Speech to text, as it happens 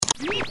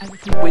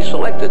We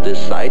selected this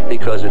site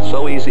because it's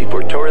so easy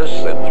for tourists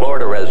and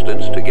Florida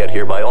residents to get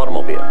here by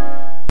automobile.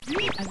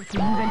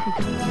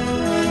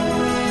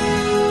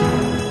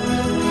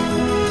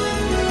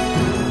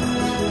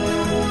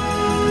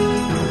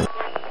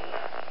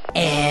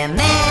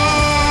 Imagination,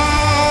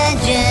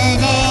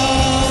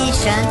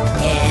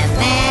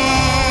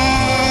 imagination.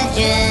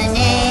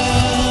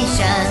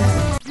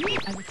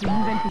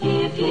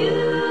 If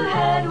you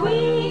had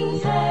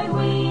wings, had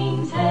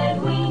wings,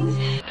 had wings.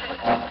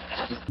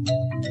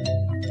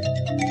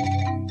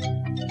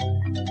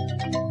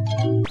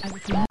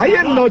 I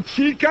am not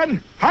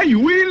chicken. I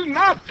will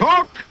not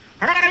talk.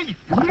 I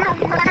will not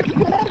talk.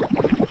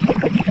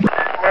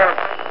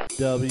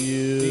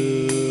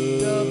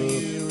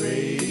 WDW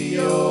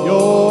Radio,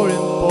 your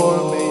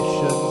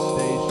information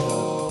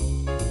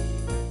station.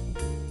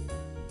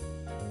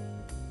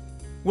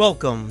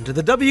 Welcome to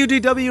the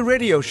WDW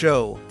Radio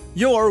Show,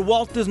 your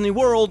Walt Disney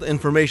World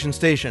information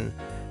station.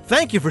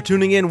 Thank you for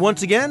tuning in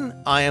once again.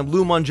 I am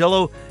Lou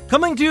Mongello,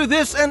 coming to you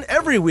this and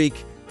every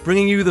week,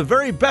 bringing you the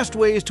very best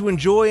ways to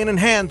enjoy and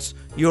enhance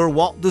your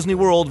Walt Disney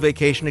World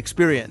vacation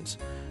experience.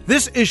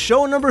 This is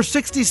show number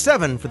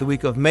 67 for the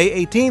week of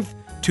May 18th,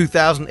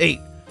 2008.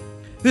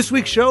 This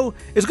week's show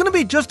is going to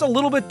be just a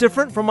little bit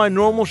different from my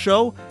normal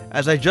show,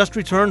 as I just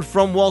returned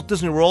from Walt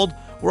Disney World,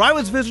 where I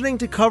was visiting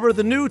to cover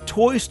the new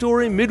Toy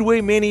Story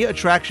Midway Mania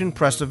attraction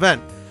press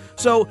event.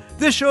 So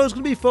this show is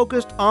going to be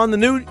focused on the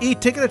new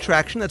e-ticket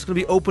attraction that's going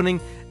to be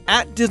opening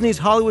at Disney's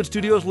Hollywood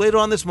Studios later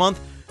on this month.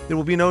 There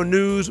will be no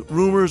news,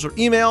 rumors, or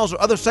emails or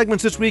other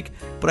segments this week,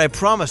 but I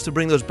promise to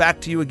bring those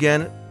back to you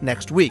again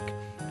next week.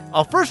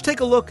 I'll first take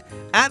a look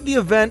at the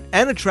event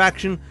and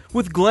attraction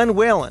with Glenn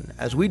Whelan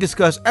as we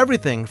discuss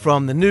everything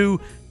from the new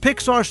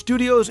Pixar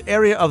Studios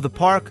area of the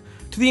park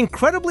to the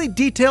incredibly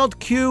detailed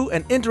queue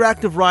and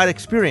interactive ride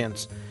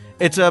experience.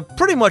 It's a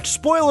pretty much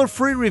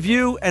spoiler-free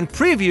review and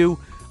preview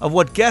of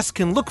what guests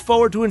can look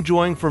forward to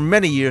enjoying for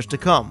many years to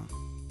come.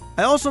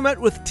 I also met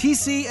with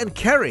TC and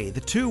Kerri, the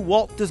two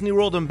Walt Disney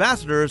World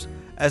Ambassadors,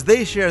 as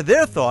they share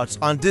their thoughts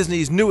on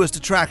Disney's newest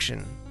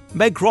attraction.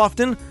 Meg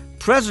Crofton,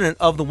 president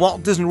of the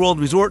Walt Disney World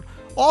Resort,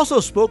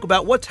 also spoke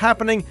about what's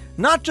happening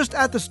not just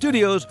at the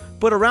studios,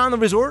 but around the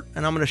resort,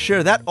 and I'm going to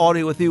share that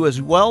audio with you as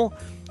well.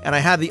 And I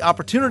had the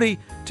opportunity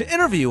to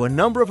interview a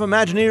number of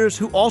Imagineers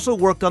who also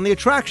worked on the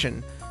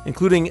attraction,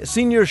 including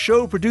senior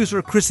show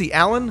producer Chrissie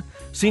Allen,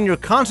 senior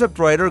concept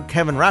writer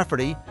Kevin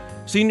Rafferty,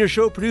 senior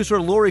show producer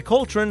Laurie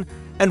Coltrin,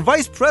 and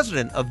vice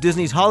president of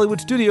Disney's Hollywood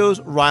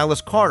Studios,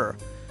 Rilous.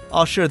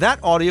 I'll share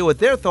that audio with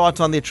their thoughts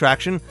on the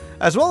attraction,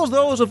 as well as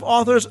those of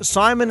authors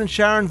Simon and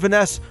Sharon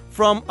Veness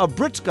from A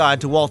Brit's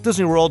Guide to Walt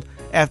Disney World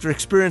after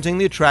experiencing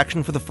the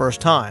attraction for the first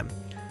time.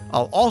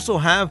 I'll also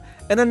have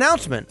an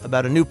announcement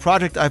about a new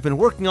project I've been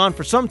working on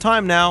for some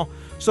time now,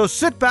 so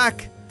sit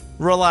back,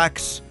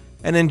 relax,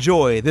 and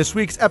enjoy this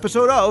week's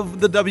episode of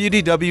the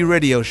WDW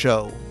Radio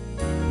Show.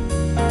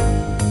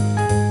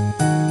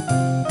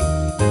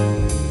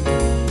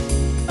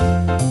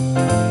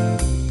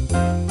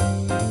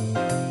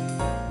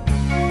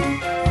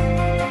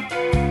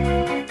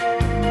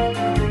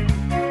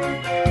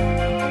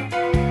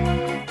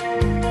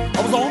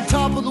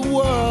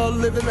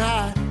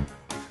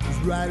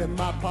 Right in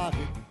my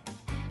pocket.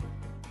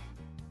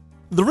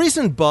 The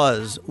recent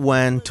buzz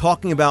when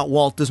talking about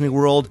Walt Disney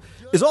World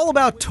is all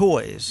about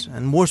toys,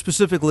 and more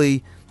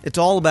specifically, it's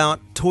all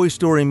about Toy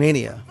Story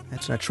Mania.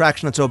 It's an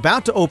attraction that's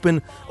about to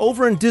open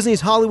over in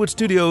Disney's Hollywood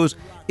Studios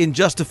in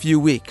just a few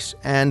weeks.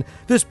 And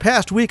this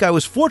past week, I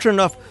was fortunate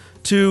enough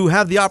to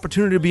have the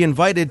opportunity to be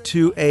invited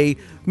to a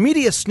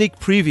media sneak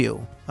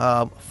preview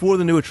for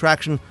the new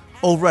attraction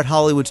over at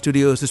Hollywood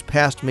Studios this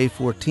past May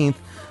 14th.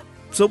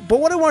 But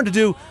what I wanted to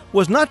do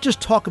was not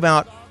just talk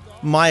about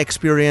my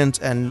experience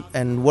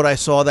and what I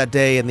saw that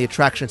day and the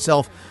attraction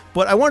itself,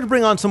 but I wanted to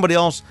bring on somebody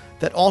else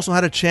that also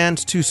had a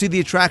chance to see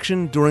the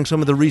attraction during some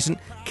of the recent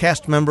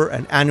cast member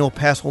and annual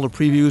pass holder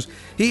previews.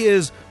 He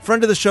is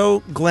friend of the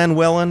show, Glenn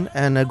Whelan.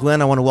 And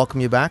Glenn, I want to welcome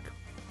you back.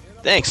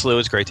 Thanks, Lou.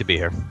 It's great to be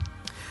here.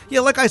 Yeah,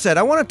 like I said,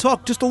 I want to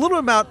talk just a little bit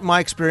about my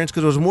experience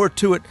because there was more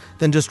to it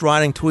than just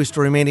riding Toy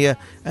Story Mania.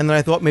 And then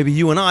I thought maybe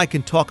you and I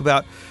can talk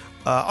about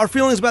our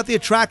feelings about the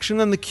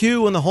attraction and the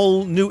queue and the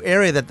whole new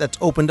area that's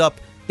opened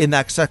up in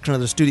that section of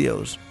the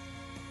studios.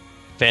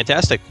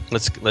 Fantastic.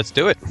 Let's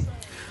do it.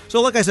 So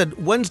like I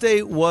said,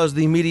 Wednesday was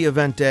the media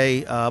event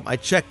day. I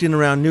checked in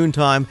around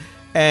noontime.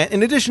 And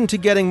in addition to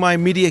getting my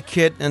media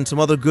kit and some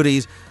other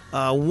goodies,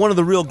 one of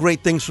the real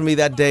great things for me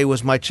that day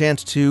was my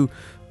chance to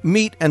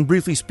meet and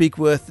briefly speak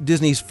with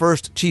Disney's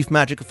first chief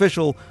magic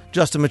official,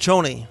 Justin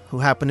Miccioni, who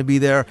happened to be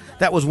there.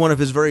 That was one of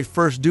his very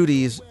first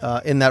duties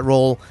in that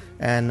role,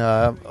 and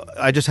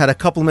I just had a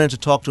couple of minutes to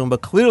talk to him,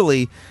 but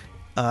clearly,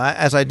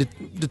 as I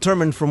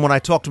determined from when I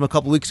talked to him a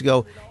couple of weeks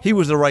ago, he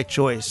was the right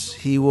choice.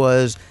 He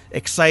was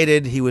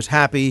excited, he was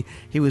happy,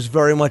 he was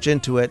very much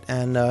into it,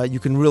 and you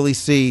can really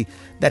see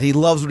that he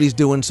loves what he's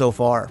doing so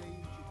far.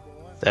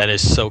 That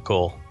is so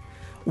cool.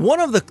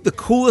 One of the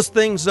coolest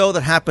things, though,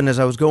 that happened as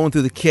I was going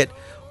through the kit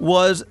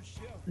was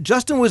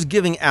Justin was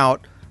giving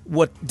out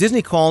what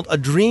Disney called a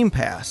Dream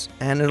Pass,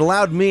 and it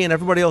allowed me and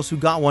everybody else who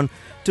got one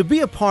to be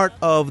a part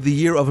of the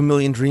Year of a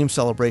Million Dreams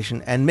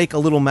celebration and make a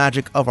little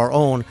magic of our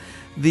own.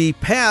 The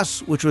pass,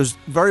 which was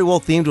very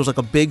well themed, was like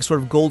a big sort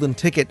of golden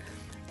ticket,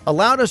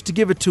 allowed us to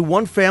give it to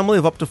one family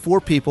of up to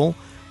 4 people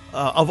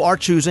of our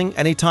choosing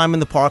anytime in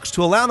the parks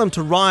to allow them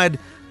to ride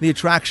the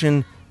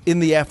attraction in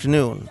the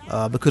afternoon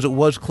because it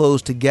was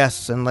closed to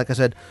guests, and like I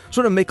said,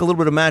 sort of make a little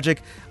bit of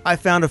magic. I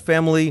found a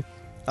family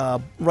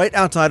right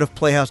outside of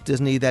Playhouse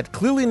Disney that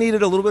clearly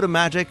needed a little bit of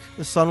magic.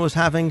 The son was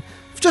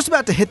just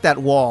about to hit that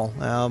wall.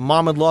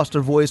 Mom had lost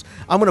her voice.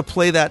 I'm going to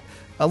play that,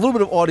 a little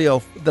bit of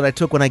audio that I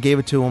took when I gave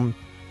it to him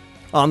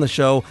on the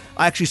show.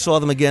 I actually saw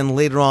them again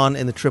later on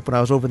in the trip when I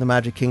was over in the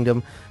Magic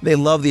Kingdom. They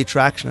loved the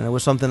attraction, and it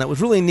was something that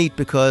was really neat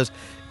because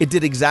it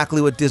did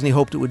exactly what Disney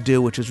hoped it would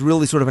do, which is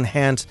really sort of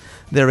enhance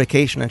their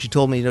vacation. And she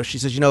told me, she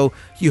says,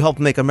 you helped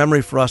make a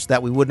memory for us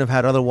that we wouldn't have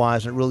had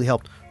otherwise, and it really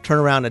helped turn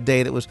around a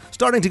day that was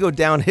starting to go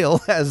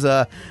downhill as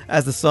the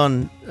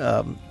sun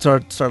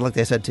started, like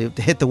they said, to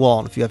hit the wall.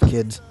 And if you have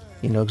kids,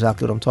 you know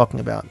exactly what I'm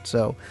talking about.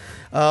 So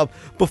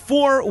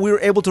before we were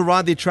able to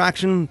ride the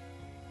attraction,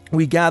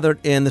 we gathered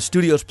in the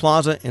Studios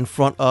Plaza in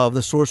front of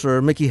the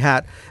Sorcerer Mickey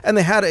hat, and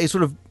they had a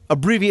sort of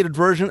abbreviated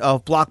version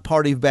of Block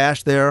Party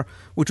Bash there,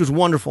 which was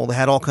wonderful. They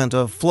had all kinds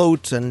of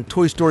floats and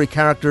Toy Story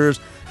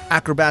characters,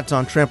 acrobats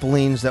on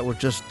trampolines that were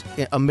just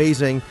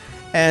amazing.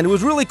 And it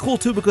was really cool,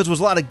 too, because there was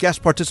a lot of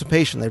guest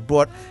participation. They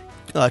brought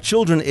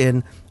children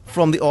in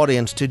from the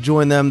audience to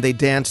join them. They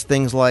danced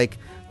things like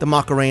the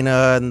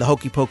Macarena and the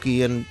Hokey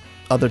Pokey and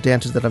other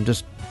dances that I'm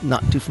just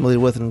not too familiar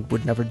with and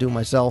would never do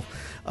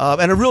myself.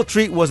 And a real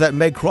treat was that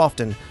Meg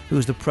Crofton,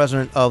 who's the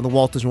president of the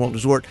Walt Disney World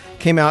Resort,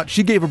 came out.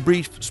 She gave a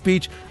brief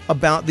speech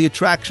about the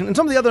attraction and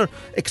some of the other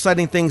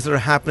exciting things that are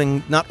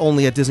happening not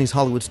only at Disney's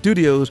Hollywood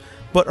Studios,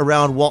 but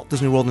around Walt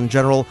Disney World in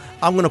general.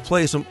 I'm going to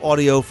play some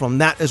audio from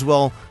that as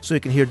well so you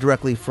can hear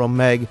directly from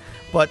Meg.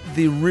 But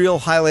the real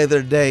highlight of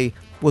the day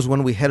was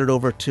when we headed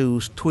over to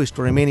Toy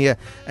Story Mania.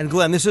 And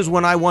Glenn, this is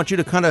when I want you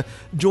to kind of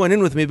join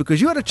in with me because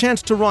you had a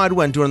chance to ride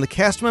when? During the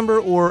cast member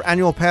or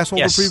annual pass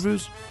holder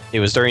previews? It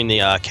was during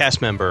the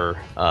cast member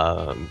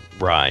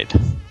ride.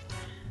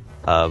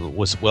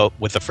 Was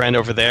with a friend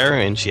over there,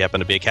 and she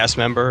happened to be a cast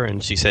member,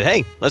 and she said,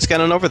 "Hey, let's get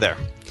on over there."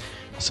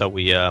 So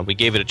we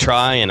gave it a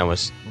try, and I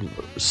was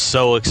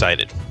so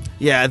excited.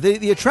 Yeah,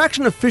 the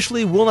attraction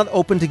officially will not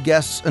open to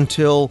guests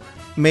until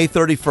May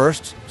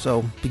 31st,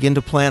 so begin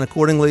to plan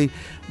accordingly.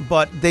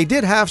 But they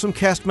did have some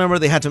cast member,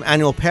 they had some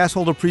annual pass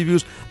holder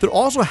previews. There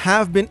also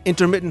have been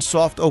intermittent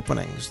soft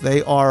openings.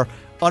 They are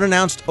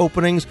unannounced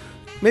openings,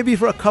 maybe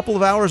for a couple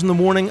of hours in the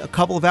morning, a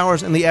couple of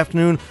hours in the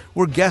afternoon,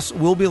 where guests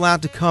will be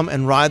allowed to come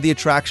and ride the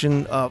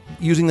attraction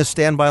using the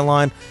standby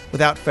line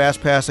without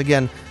Fast Pass.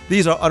 Again,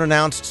 these are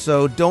unannounced,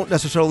 so don't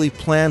necessarily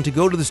plan to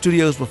go to the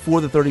studios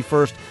before the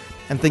 31st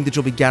and think that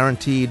you'll be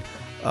guaranteed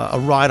a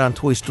ride on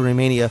Toy Story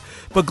Mania.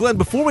 But Glenn,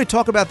 before we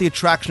talk about the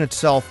attraction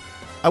itself,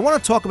 I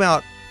want to talk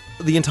about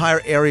the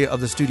entire area of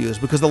the studios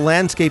because the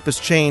landscape has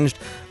changed.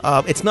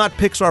 It's not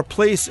Pixar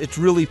Place, it's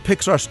really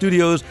Pixar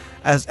Studios,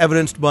 as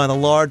evidenced by the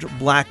large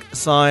black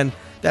sign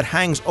that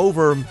hangs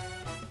over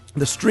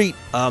the street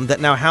that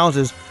now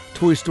houses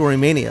Toy Story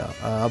Mania.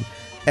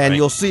 And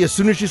You'll see as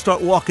soon as you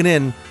start walking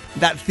in,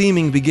 that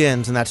theming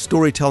begins and that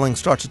storytelling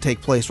starts to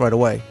take place right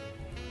away.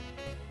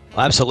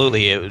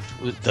 Absolutely,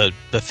 the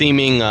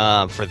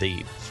theming for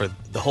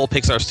the whole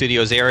Pixar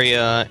Studios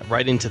area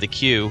right into the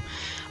queue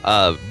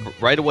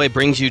right away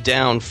brings you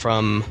down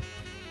from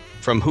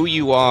who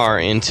you are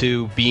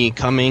into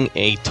becoming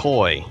a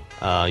toy.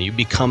 You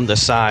become the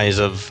size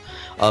of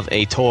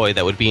a toy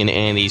that would be in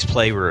Andy's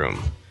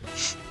playroom.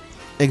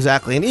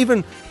 Exactly, and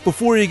even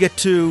before you get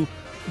to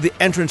the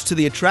entrance to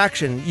the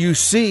attraction, you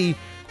see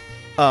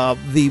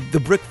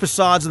the brick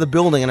facades of the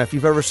building, and if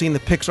you've ever seen the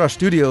Pixar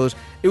Studios,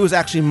 it was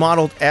actually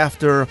modeled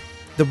after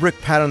the brick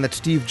pattern that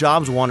Steve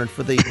Jobs wanted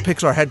for the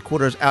Pixar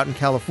headquarters out in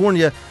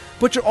California.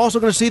 But you're also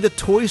going to see the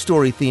Toy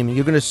Story theme.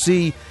 You're going to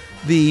see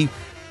the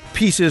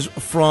pieces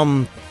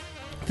from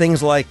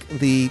things like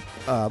the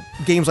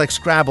games like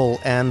Scrabble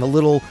and the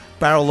Little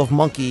Barrel of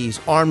Monkeys,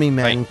 Army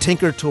Men,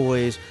 Tinker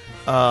Toys,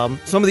 some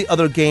of the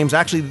other games.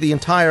 Actually, the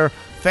entire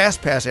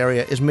Fast Pass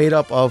area is made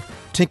up of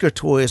Tinker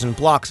Toys and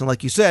blocks. And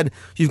like you said,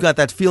 you've got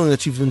that feeling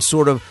that you've been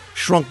sort of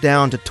shrunk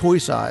down to toy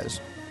size.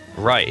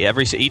 Right.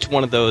 Each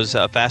one of those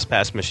Fast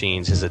Pass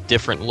machines is a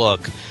different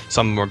look.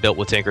 Some of them are built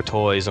with Tinker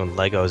Toys and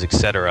Legos,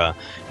 etc.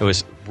 It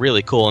was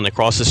really cool. And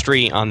across the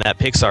street on that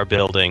Pixar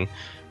building,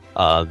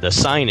 the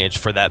signage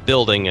for that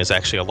building is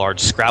actually a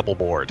large Scrabble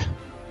board.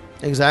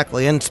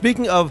 Exactly. And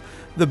speaking of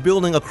the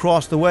building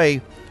across the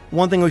way,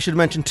 one thing we should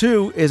mention,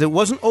 too, is it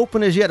wasn't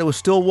open as yet. It was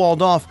still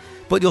walled off,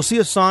 but you'll see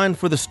a sign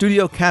for the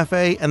Studio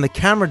Cafe and the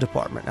Camera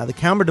Department. Now, the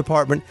Camera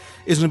Department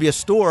is going to be a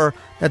store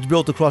that's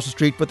built across the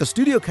street, but the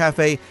Studio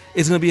Cafe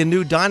is going to be a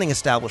new dining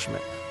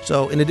establishment.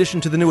 So, in addition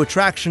to the new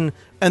attraction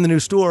and the new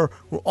store,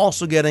 we're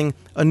also getting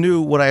a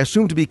new, what I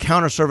assume to be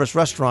counter service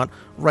restaurant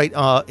right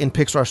in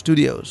Pixar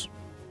Studios.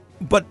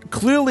 But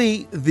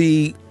clearly,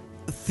 the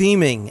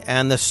theming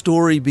and the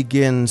story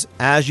begins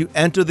as you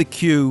enter the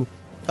queue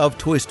of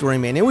Toy Story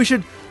Mania. We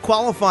should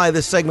qualify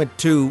this segment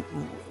too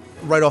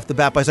right off the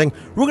bat by saying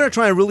we're going to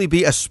try and really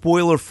be as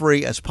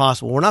spoiler-free as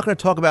possible. We're not going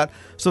to talk about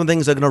some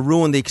things that are going to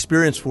ruin the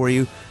experience for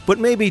you, but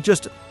maybe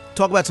just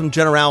talk about some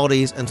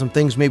generalities and some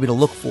things maybe to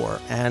look for.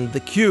 And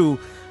the queue,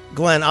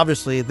 Glenn,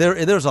 obviously,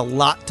 there's a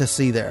lot to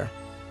see there.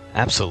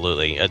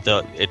 Absolutely.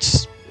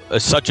 It's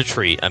such a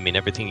treat. I mean,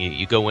 everything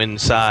you go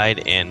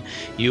inside and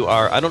you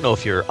are, I don't know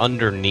if you're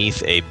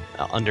underneath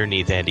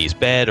Andy's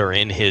bed or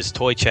in his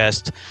toy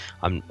chest.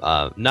 I'm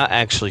not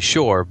actually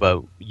sure,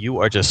 but you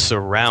are just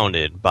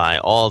surrounded by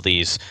all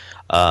these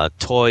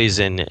toys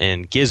and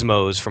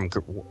gizmos from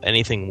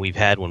anything we've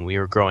had when we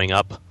were growing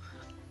up.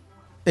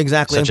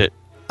 Exactly.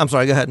 I'm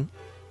sorry, go ahead.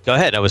 Go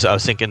ahead. I was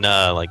thinking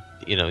there's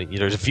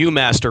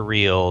Viewmaster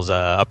reels.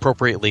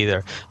 Appropriately,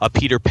 there a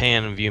Peter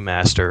Pan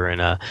Viewmaster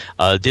and a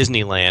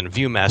Disneyland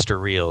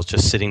Viewmaster reels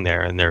just sitting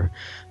there, and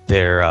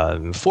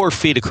they're 4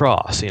 feet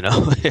across.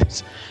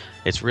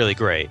 It's really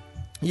great.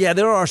 Yeah,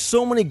 there are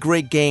so many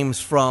great games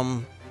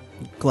from,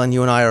 Glenn,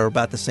 you and I are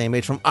about the same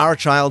age, from our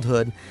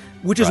childhood,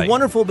 which is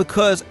wonderful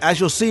because, as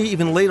you'll see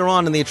even later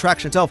on in the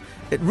attraction itself,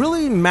 it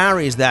really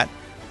marries that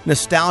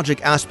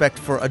nostalgic aspect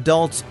for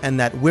adults and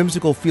that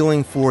whimsical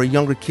feeling for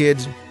younger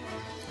kids.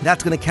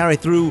 That's going to carry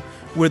through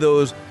where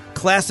those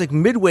classic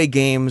Midway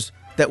games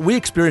that we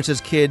experienced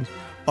as kids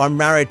are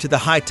married to the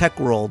high-tech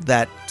world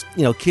that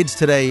kids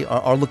today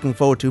are looking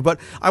forward to. But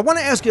I want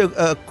to ask you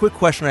a quick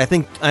question. I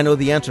think I know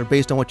the answer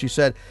based on what you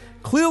said.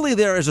 Clearly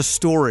there is a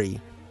story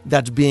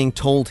that's being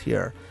told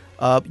here.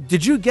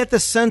 Did you get the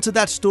sense of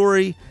that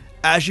story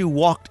as you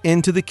walked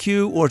into the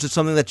queue, or is it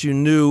something that you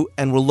knew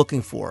and were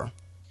looking for?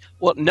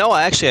 Well, no,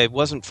 I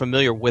wasn't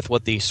familiar with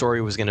what the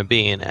story was going to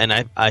be, and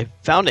I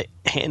found it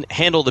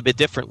handled a bit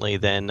differently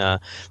than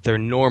their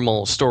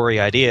normal story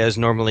ideas.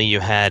 Normally you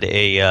had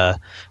a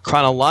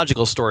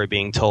chronological story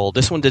being told.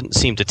 This one didn't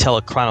seem to tell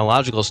a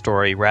chronological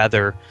story.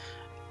 Rather,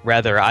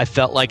 I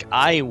felt like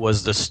I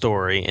was the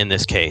story in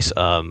this case.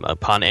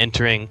 Upon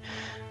entering,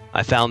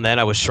 I found that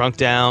I was shrunk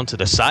down to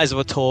the size of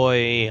a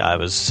toy. I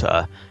was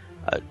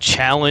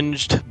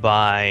challenged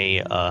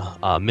by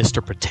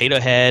Mr.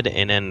 Potato Head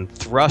and then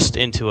thrust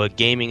into a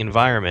gaming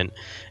environment.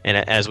 And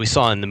as we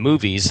saw in the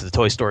movies, the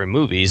Toy Story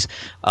movies,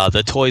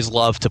 the toys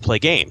love to play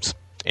games.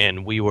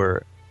 And we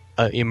were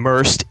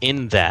immersed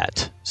in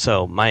that.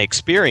 So my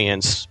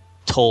experience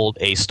told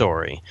a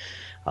story,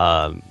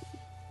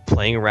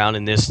 playing around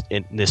in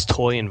this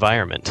toy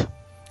environment.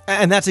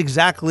 And that's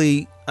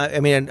exactly,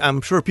 I'm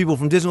sure people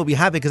from Disney will be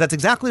happy because that's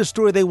exactly the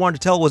story they wanted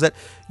to tell, was that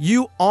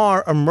you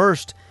are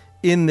immersed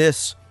in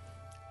this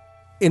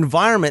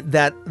environment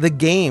that the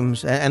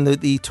games and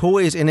the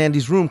toys in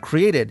Andy's room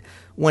created.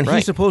 When he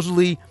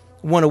supposedly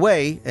went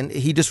away and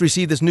he just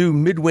received this new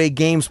Midway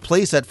Games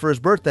playset for his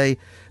birthday,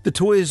 the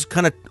toys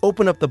kind of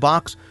opened up the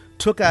box,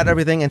 took out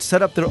everything, and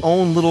set up their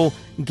own little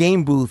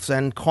game booths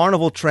and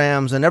carnival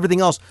trams and everything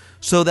else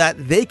so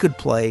that they could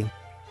play.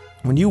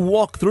 When you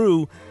walk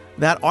through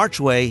that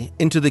archway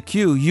into the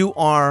queue, you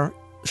are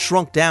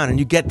shrunk down, and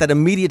you get that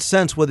immediate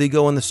sense whether you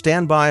go in the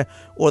standby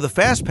or the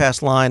fast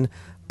pass line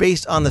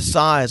based on the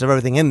size of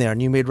everything in there.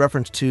 And you made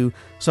reference to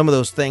some of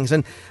those things.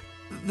 And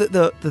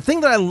the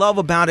thing that I love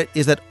about it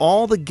is that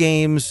all the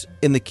games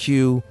in the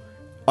queue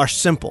are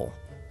simple.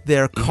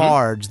 They're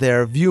cards,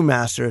 they're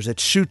Viewmasters,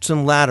 it's Chutes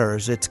and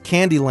Ladders, it's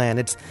Candyland,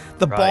 it's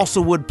the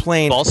Balsa Wood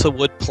Plane. Balsa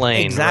Wood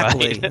Plane,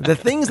 exactly. Right. The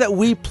things that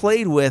we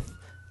played with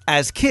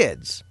as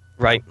kids.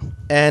 Right.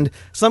 And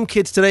some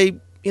kids today,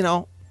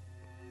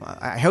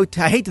 I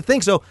hate to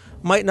think so,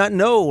 might not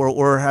know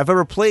or have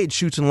ever played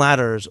Chutes and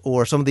Ladders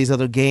or some of these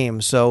other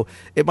games. So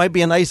it might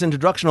be a nice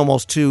introduction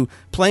almost to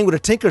playing with a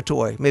Tinker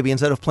Toy, maybe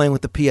instead of playing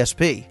with the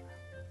PSP.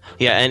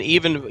 Yeah, and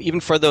even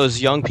for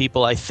those young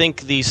people, I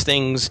think these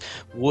things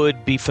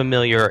would be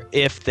familiar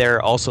if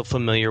they're also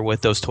familiar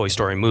with those Toy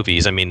Story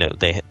movies. I mean,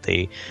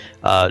 they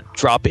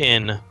drop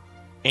in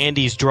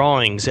Andy's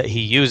drawings that he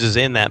uses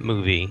in that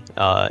movie,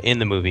 in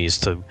the movies,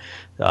 to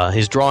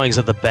his drawings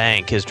of the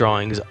bank, his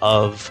drawings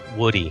of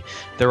Woody.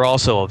 They're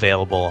also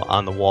available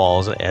on the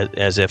walls,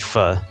 as if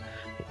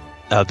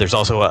there's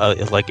also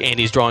like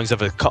Andy's drawings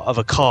of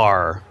a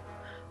car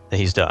that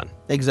he's done.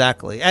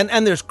 Exactly.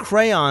 And there's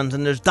crayons,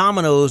 and there's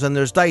dominoes, and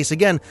there's dice.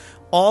 Again,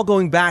 all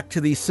going back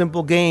to these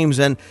simple games.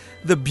 And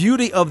the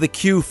beauty of the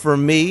queue for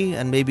me,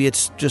 and maybe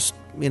it's just,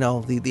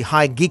 the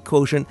high geek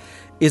quotient,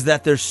 is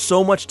that there's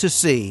so much to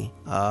see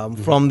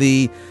from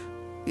the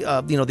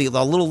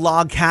little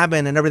log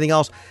cabin and everything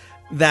else,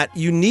 that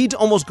you need to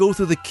almost go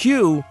through the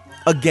queue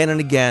again and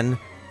again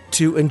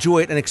to enjoy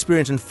it and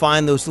experience and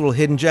find those little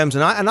hidden gems.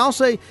 And I'll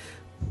say,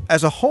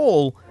 as a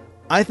whole,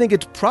 I think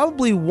it's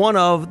probably one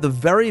of the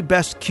very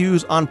best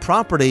queues on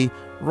property,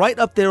 right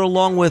up there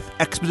along with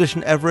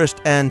Expedition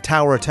Everest and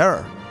Tower of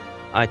Terror.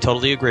 I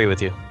totally agree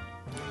with you.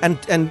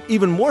 And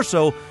even more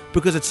so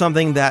because it's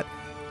something that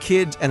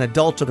kids and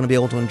adults are going to be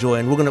able to enjoy,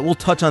 and we'll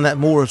touch on that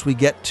more as we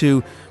get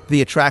to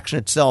the attraction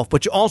itself.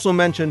 But you also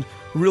mentioned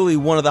really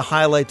one of the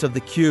highlights of the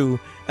queue,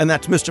 and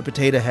that's Mr.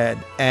 Potato Head.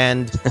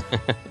 And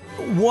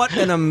what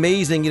an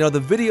amazing, the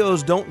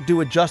videos don't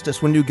do it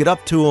justice when you get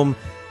up to him,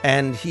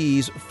 and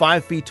he's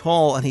 5 feet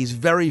tall, and he's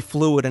very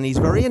fluid, and he's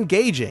very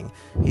engaging.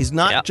 He's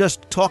not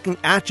just talking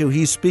at you,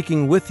 he's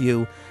speaking with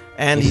you.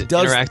 And he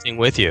does interacting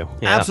with you.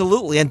 Yeah.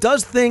 Absolutely, and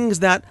does things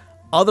that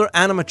other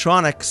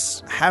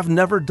animatronics have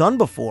never done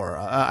before.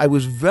 I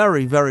was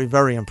very, very,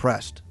 very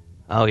impressed.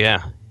 Oh,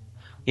 yeah.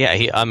 Yeah,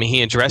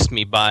 he addressed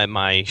me by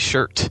my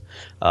shirt.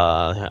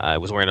 I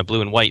was wearing a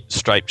blue and white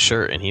striped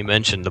shirt, and he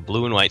mentioned the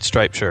blue and white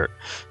striped shirt.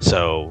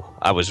 So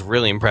I was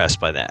really impressed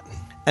by that.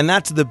 And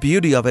that's the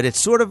beauty of it. It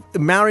sort of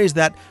marries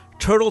that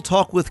Turtle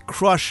Talk with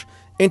Crush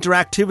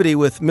interactivity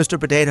with Mr.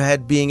 Potato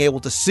Head being able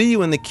to see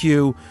you in the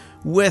queue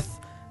with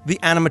the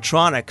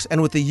animatronics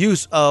and with the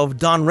use of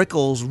Don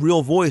Rickles'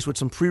 real voice with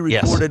some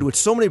pre-recorded, with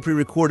so many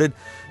pre-recorded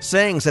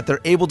sayings that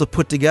they're able to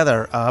put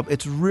together.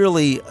 It's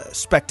really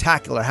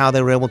spectacular how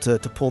they were able to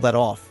pull that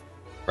off.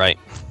 Right.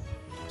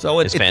 So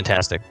it's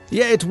fantastic.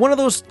 Yeah, it's one of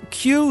those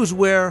queues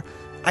where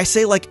I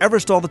say, like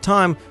Everest all the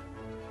time,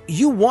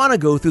 you want to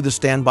go through the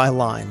standby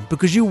line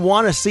because you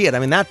want to see it. I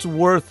mean, that's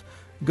worth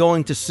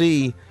going to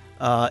see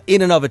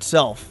in and of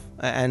itself.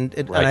 And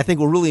I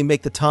think will really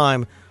make the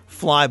time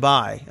fly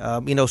by.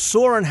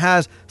 Soarin'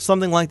 has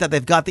something like that.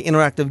 They've got the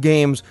interactive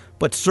games,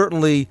 but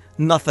certainly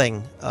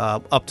nothing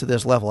up to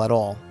this level at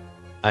all.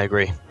 I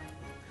agree.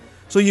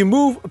 So you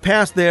move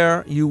past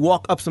there, you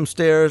walk up some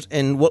stairs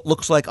in what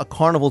looks like a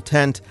carnival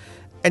tent,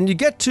 and you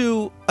get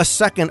to a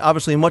second,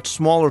 obviously much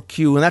smaller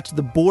queue, and that's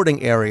the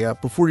boarding area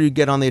before you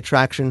get on the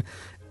attraction.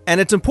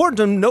 And it's important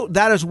to note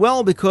that as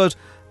well because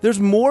there's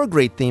more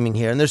great theming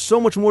here, and there's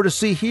so much more to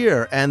see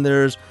here, and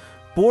there's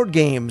board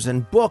games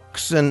and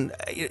books. And,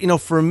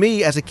 for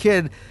me as a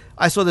kid,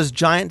 I saw this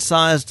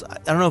giant-sized, I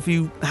don't know if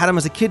you had them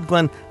as a kid,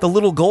 Glenn, the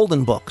Little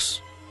Golden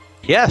books.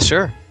 Yeah,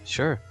 sure.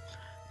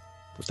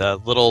 The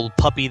little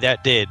puppy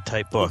that did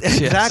type books.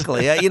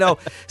 Exactly.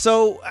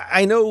 So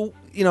I know,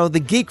 the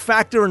geek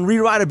factor and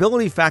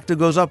rewritability factor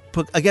goes up,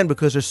 again,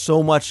 because there's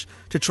so much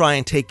to try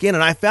and take in.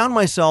 And I found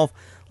myself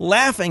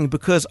laughing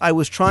because I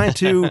was trying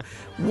to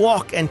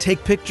walk and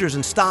take pictures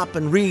and stop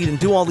and read and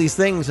do all these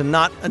things and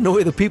not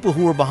annoy the people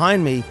who were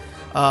behind me.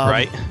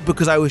 Right.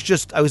 Because I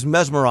was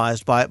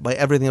mesmerized by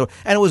everything.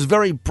 And it was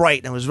very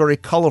bright and it was very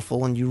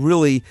colorful, and you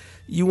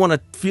want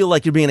to feel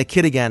like you're being a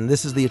kid again.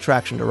 This is the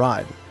attraction to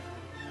ride.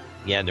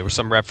 Yeah, there were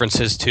some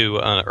references to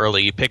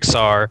early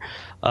Pixar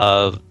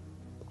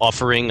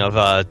offering of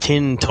a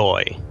tin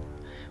toy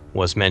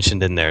was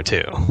mentioned in there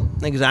too.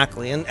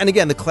 Exactly. And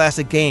again, the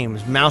classic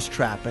games,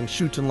 Mousetrap and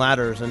Chutes and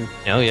Ladders and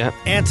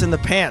Ants in the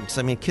Pants.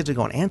 I mean, kids are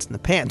going, Ants in the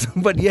Pants.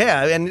 But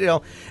yeah,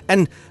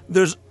 and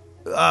there's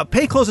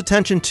pay close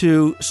attention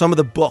to some of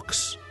the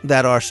books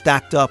that are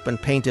stacked up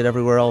and painted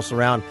everywhere else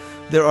around.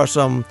 There are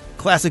some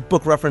classic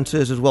book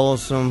references as well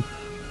as some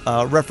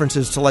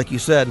references to, like you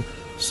said,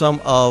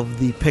 some of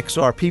the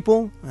Pixar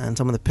people and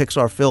some of the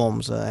Pixar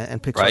films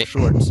and Pixar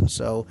shorts.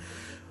 So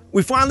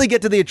we finally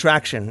get to the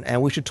attraction,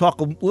 and we should talk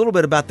a little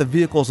bit about the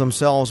vehicles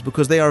themselves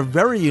because they are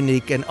very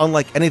unique and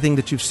unlike anything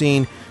that you've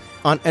seen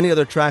on any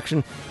other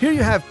attraction. Here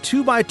you have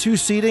 2x2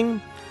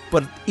 seating,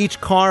 but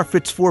each car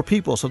fits 4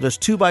 people. So there's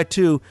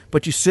 2x2,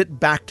 but you sit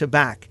back to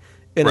back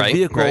in a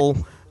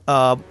vehicle.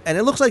 And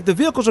it looks like the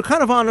vehicles are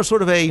kind of on a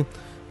sort of a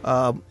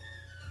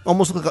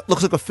almost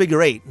looks like a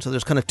figure 8. So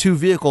there's kind of 2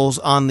 vehicles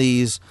on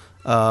these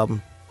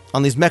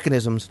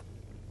mechanisms.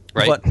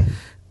 Right. But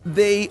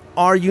they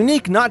are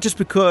unique not just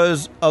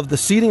because of the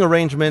seating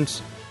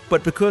arrangements,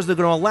 but because they're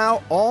going to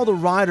allow all the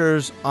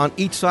riders on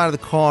each side of the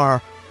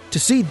car to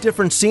see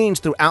different scenes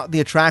throughout the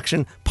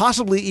attraction,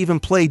 possibly even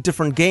play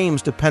different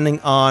games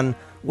depending on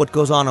what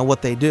goes on and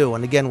what they do.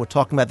 And again, we're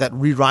talking about that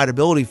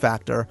rewritability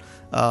factor.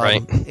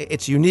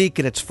 It's unique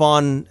and it's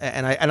fun,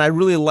 and I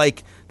really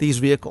like these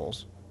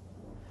vehicles.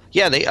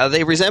 Yeah,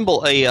 they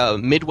resemble a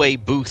Midway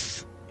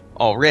booth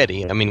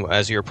already. I mean,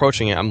 as you're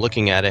approaching it, I'm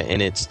looking at it,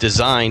 and it's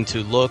designed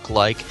to look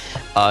like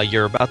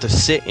you're about to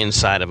sit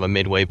inside of a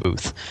Midway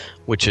booth,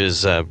 which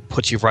is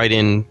puts you right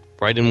in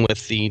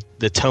with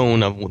the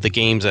tone of the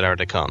games that are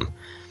to come.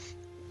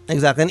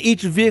 Exactly, and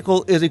each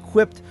vehicle is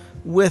equipped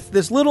with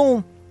this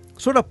little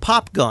sort of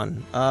pop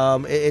gun.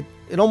 It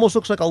almost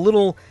looks like a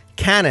little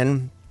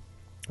cannon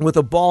with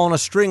a ball and a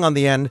string on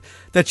the end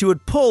that you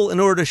would pull in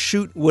order to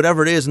shoot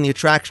whatever it is in the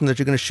attraction that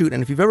you're going to shoot.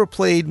 And if you've ever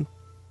played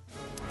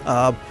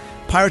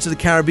Pirates of the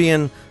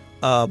Caribbean,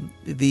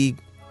 the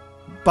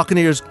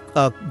Buccaneers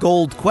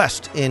Gold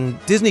Quest in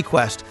Disney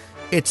Quest,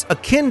 it's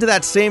akin to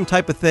that same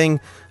type of thing.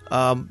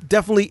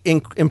 Definitely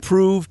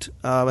improved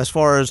as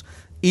far as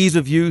ease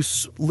of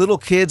use. Little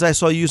kids I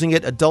saw using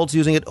it, adults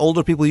using it,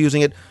 older people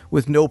using it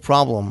with no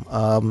problem.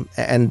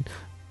 And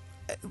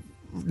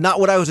not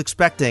what I was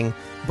expecting,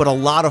 but a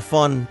lot of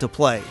fun to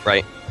play.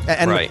 Right.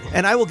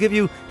 And I will give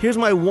you, here's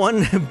my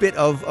one bit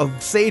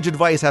of sage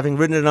advice, having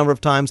written it a number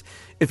of times.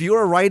 If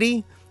you're a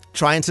righty,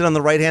 try and sit on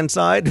the right-hand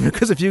side,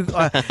 because if you,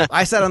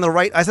 I sat on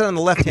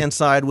the left-hand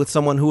side with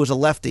someone who was a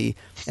lefty,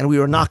 and we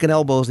were knocking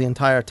elbows the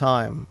entire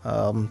time.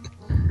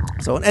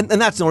 So, and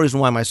that's the only reason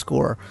why my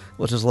score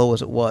was as low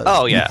as it was.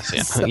 Oh, yes.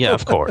 Yeah, yeah,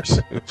 of course.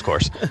 Of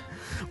course.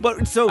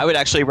 But so I would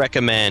actually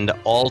recommend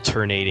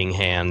alternating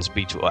hands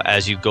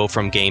as you go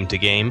from game to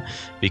game,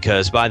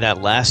 because by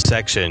that last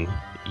section,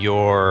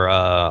 your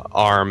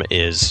arm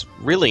is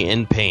really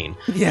in pain.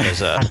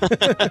 Yeah.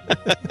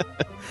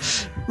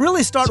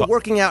 Really start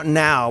working out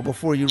now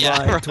before you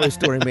ride Toy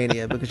Story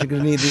Mania, because you're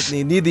going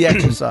to need the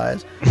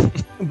exercise.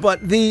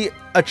 But the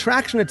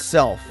attraction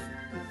itself,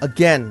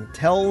 again,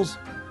 tells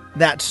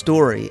that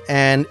story.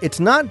 And it's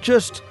not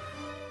just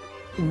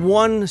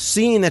one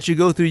scene that you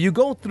go through. You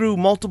go through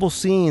multiple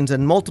scenes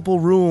and multiple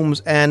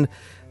rooms. And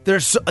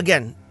there's,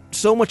 again,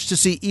 so much to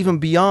see even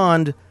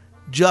beyond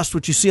just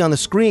what you see on the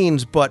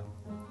screens. But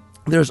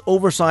there's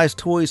oversized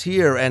toys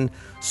here and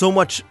so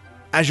much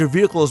as your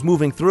vehicle is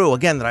moving through,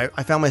 again, that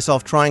I found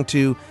myself trying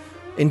to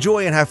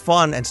enjoy and have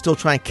fun and still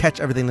try and catch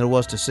everything there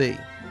was to see.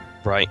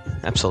 Right,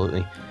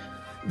 absolutely.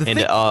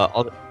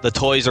 The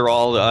toys are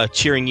all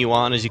cheering you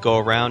on as you go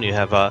around. You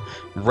have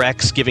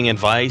Rex giving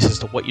advice as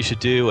to what you should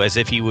do, as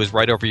if he was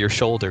right over your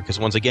shoulder, because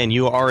once again,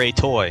 you are a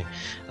toy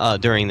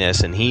during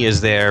this, and he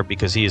is there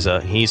because he's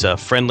a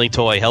friendly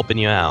toy helping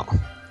you out.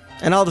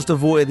 And I'll just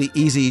avoid the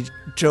easy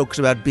jokes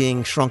about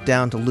being shrunk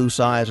down to Lou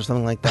size or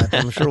something like that.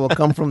 I'm sure will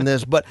come from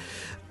this, but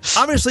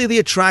obviously,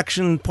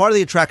 part of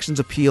the attraction's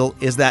appeal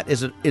is that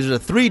is it a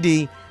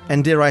 3D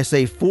and, dare I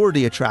say,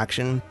 4D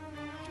attraction.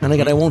 And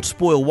again, I won't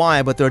spoil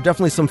why, but there are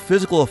definitely some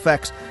physical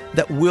effects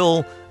that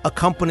will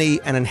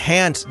accompany and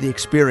enhance the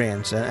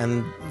experience.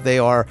 And they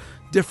are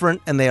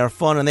different, and they are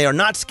fun, and they are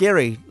not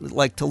scary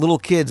like to little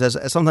kids, as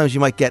sometimes you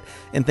might get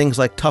in things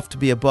like Tough to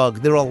Be a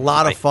Bug. They're a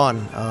lot of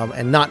fun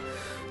and not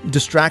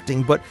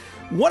distracting. But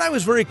what I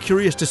was very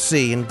curious to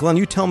see, and Glenn,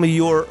 you tell me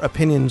your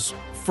opinions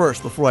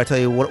first before I tell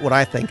you what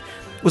I think,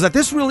 was that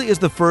this really is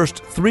the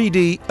first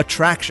 3D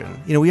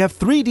attraction. You know, we have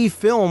 3D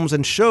films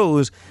and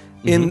shows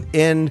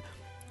in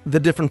the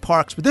different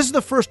parks, but this is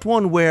the first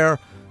one where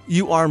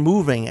you are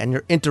moving and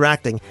you're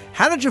interacting.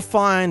 How did you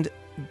find,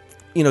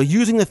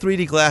 using the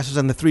 3D glasses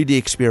and the 3D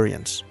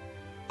experience?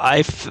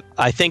 I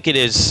think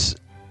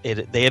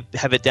they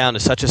have it down to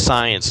such a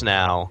science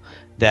now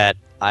that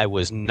I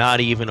was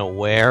not even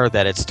aware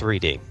that it's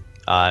 3D.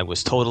 I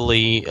was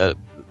totally...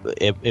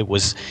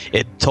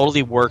 It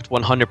totally worked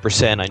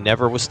 100%. I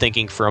never was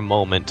thinking for a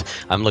moment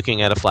I'm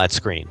looking at a flat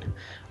screen.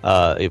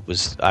 I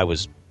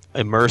was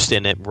immersed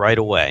in it right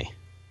away.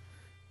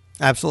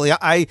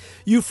 Absolutely.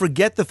 You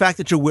forget the fact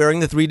that you're wearing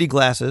the 3D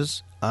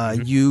glasses.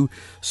 You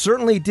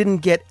certainly didn't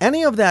get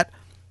any of that.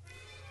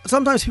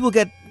 Sometimes people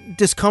get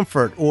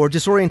discomfort or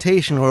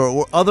disorientation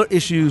or other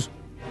issues,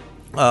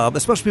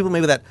 especially people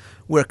maybe that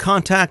wear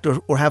contact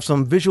or have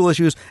some visual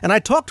issues. And I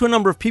talked to a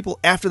number of people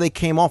after they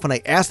came off, and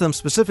I asked them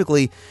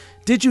specifically,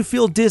 did you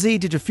feel dizzy?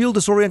 Did you feel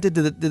disoriented?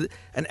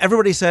 And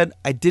everybody said,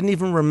 I didn't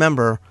even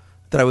remember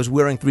that I was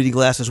wearing 3D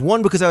glasses.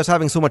 One, because I was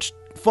having so much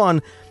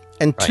fun,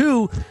 and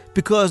two,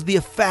 because the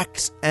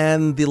effects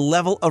and the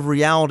level of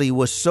reality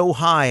was so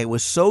high, it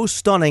was so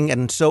stunning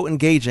and so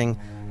engaging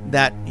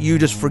that you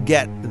just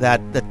forget that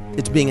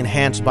it's being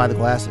enhanced by the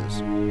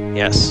glasses.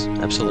 Yes,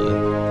 absolutely.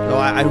 So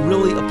I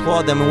really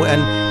applaud them.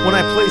 And when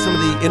I play some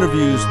of the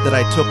interviews that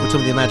I took with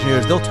some of the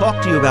Imagineers, they'll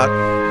talk to you about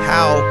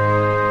how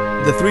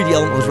the 3D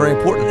element was very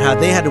important, how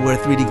they had to wear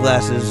 3D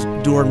glasses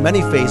during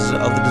many phases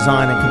of the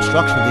design and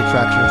construction of the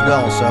attraction as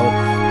well. So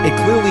it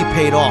clearly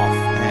paid off.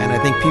 And I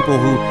think people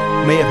who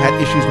may have had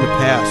issues in the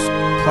past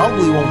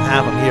probably won't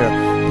have them here.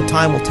 But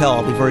time will tell.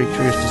 I'll be very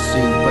curious to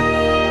see. But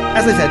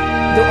as I said,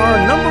 there are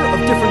a number of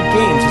different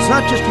games. It's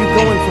not just you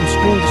going from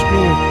screen to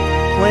screen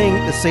playing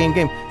the same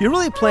game. You're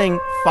really playing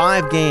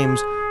 5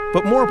 games,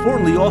 but more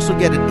importantly, you also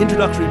get an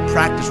introductory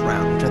practice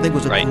round, which I think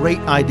was a great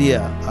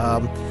idea.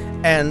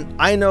 And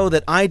I know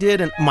that I did,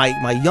 and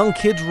my young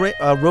kids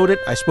wrote it.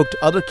 I spoke to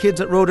other kids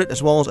that wrote it,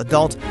 as well as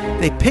adults.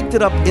 They picked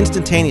it up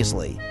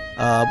instantaneously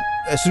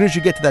as soon as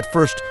you get to that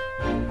first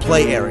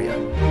play area.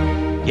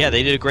 Yeah,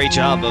 they did a great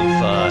job of,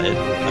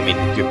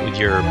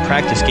 your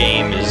practice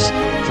game is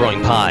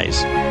throwing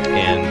pies,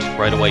 and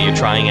right away you're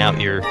trying out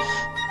your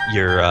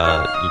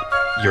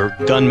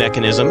gun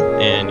mechanism,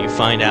 and you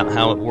find out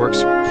how it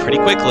works pretty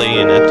quickly,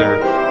 and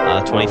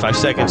after 25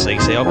 seconds they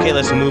say, okay,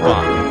 let's move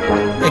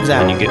on.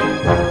 Exactly.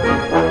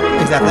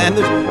 Exactly. And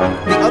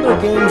the other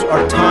games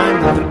are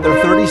timed.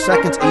 They're 30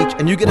 seconds each,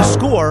 and you get a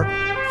score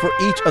for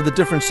each of the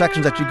different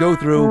sections that you go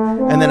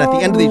through, and then at the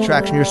end of the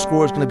attraction, your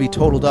score is going to be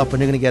totaled up, and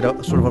you're going to get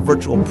a sort of a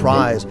virtual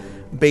prize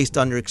based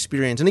on your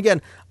experience. And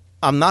again,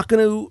 I'm not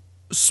going to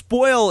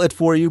spoil it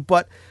for you,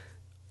 but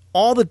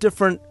all the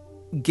different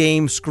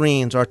game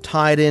screens are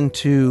tied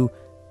into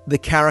the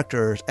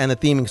characters and the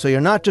theming. So you're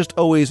not just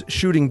always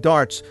shooting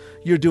darts.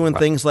 You're doing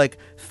things like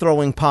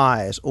throwing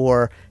pies,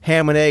 or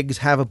Ham and Eggs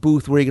have a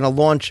booth where you're going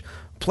to launch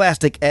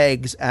plastic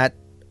eggs at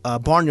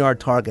barnyard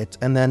targets.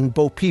 And then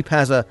Bo Peep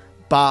has a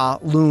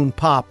Balloon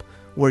Pop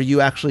where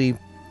you actually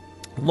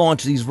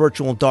launch these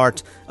virtual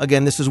darts.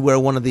 Again, this is where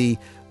one of the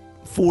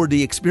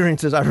 4D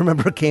experiences I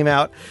remember came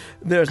out.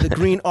 There's the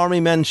Green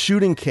Army Men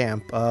shooting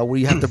camp where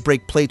you have to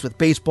break plates with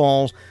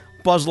baseballs.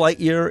 Buzz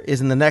Lightyear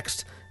is in the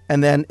next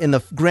And then in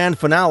the grand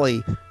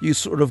finale, you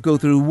sort of go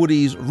through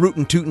Woody's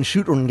Rootin' Tootin'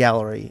 Shootin'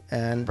 Gallery.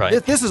 And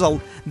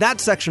that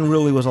section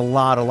really was a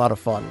lot of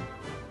fun.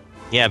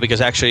 Yeah,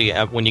 because actually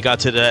when you got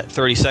to that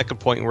 30-second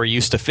point where you're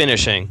used to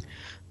finishing,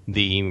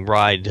 the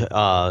ride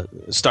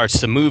starts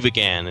to move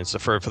again. It's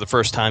for the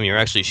first time you're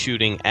actually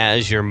shooting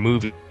as you're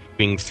moving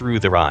through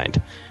the ride.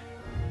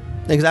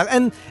 Exactly.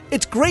 And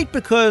it's great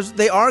because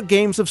they are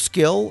games of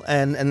skill,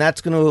 and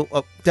that's going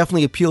to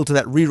definitely appeal to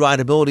that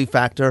re-rideability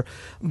factor,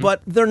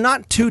 but they're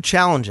not too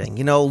challenging.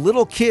 You know,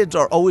 little kids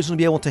are always going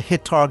to be able to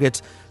hit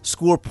targets,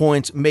 score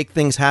points, make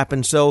things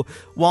happen. So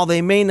while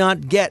they may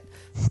not get,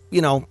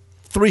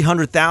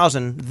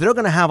 300,000, they're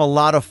going to have a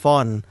lot of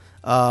fun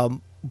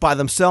by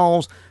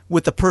themselves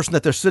with the person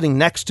that they're sitting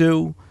next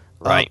to.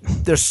 Right.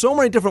 There's so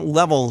many different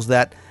levels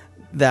that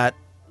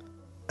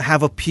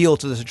have appeal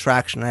to this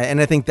attraction, and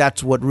I think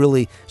that's what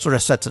really sort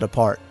of sets it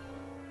apart.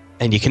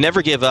 And you can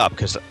never give up,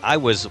 because I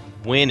was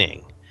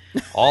winning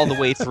all the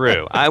way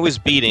through. I was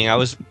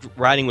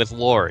riding with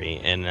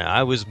Laurie, and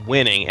I was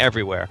winning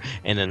everywhere.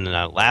 And in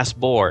the last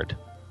board,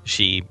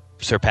 she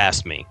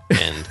surpassed me,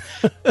 and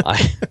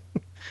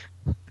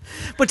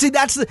But see,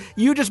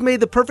 you just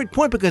made the perfect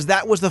point, because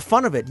that was the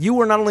fun of it. You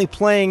were not only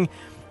playing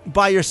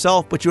by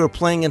yourself, but you were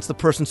playing against the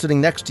person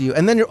sitting next to you,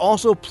 and then you're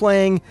also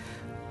playing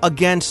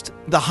against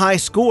the high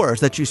scores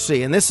that you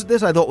see. And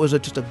this I thought was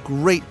just a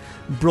great,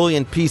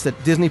 brilliant piece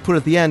that Disney put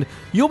at the end.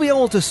 You'll be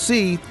able to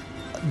see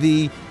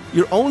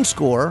your own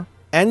score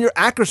and your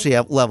accuracy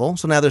level.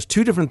 So now there's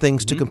two different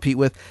things to compete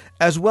with,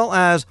 as well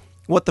as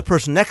what the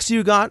person next to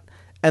you got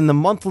and the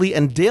monthly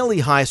and daily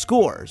high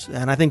scores.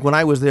 And I think when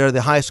I was there,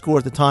 the high score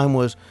at the time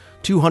was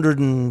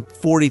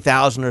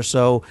 240,000 or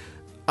so.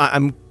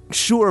 I'm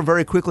sure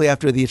very quickly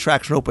after the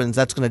attraction opens,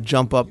 that's going to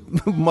jump up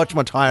much,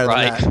 much higher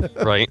than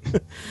that. Right.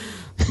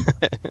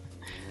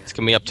 It's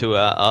going to be up to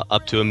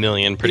 $1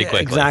 million pretty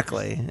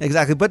quickly.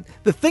 Exactly. But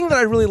the thing that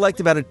I really liked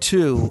about it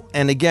too,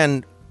 and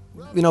again,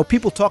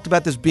 people talked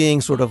about this being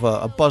sort of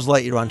a Buzz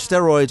Lightyear on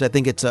steroids. I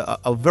think it's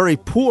a very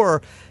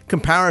poor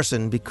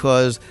comparison,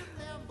 because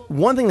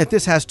one thing that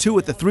this has too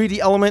with the 3D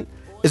element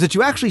is that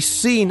you actually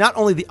see not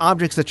only the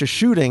objects that you're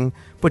shooting,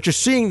 but you're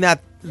seeing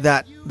that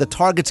the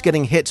target's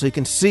getting hit, so you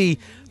can see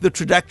the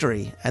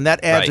trajectory, and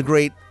that adds a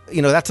great,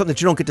 that's something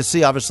that you don't get to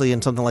see, obviously,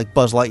 in something like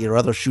Buzz Lightyear or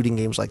other shooting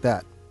games like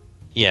that.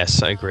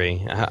 Yes, I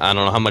agree. I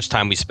don't know how much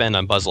time we spend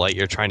on Buzz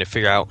Lightyear trying to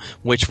figure out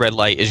which red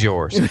light is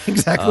yours.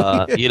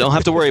 Exactly. You don't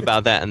have to worry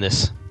about that in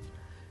this.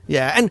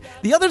 Yeah, and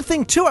the other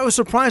thing, too, I was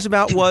surprised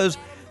about was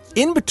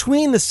in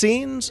between the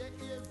scenes,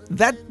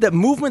 that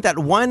movement, that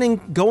winding,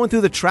 going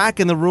through the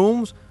track in the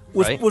rooms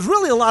was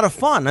really a lot of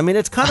fun. I mean,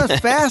 it's kind of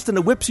fast and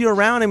it whips you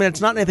around. I mean,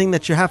 it's not anything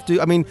that you have to...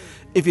 I mean,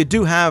 if you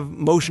do have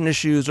motion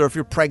issues or if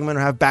you're pregnant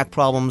or have back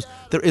problems,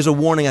 there is a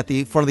warning at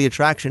the front of the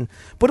attraction.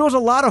 But it was a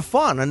lot of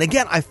fun. And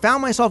again, I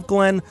found myself,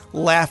 Glenn,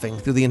 laughing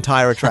through the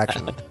entire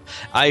attraction.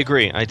 I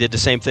agree. I did the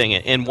same thing.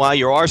 And while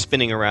you are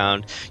spinning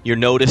around, you're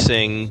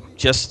noticing,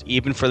 just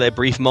even for that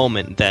brief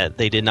moment, that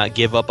they did not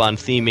give up on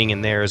theming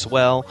in there as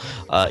well.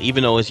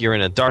 Even though you're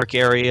in a dark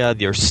area,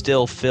 you're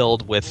still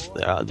filled with...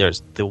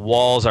 the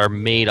walls are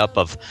made up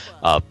of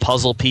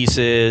puzzle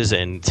pieces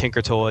and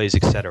Tinker Toys,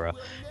 etc.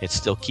 It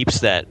still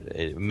keeps that...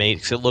 It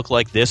makes it look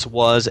like this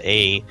was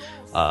a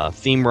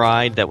theme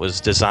ride that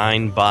was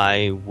designed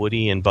by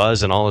Woody and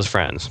Buzz and all his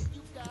friends.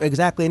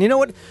 Exactly. And you know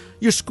what?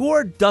 Your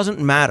score doesn't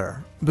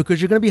matter,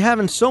 because you're going to be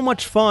having so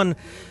much fun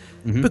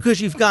because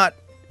you've got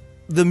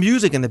the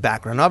music in the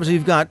background. Obviously,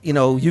 you've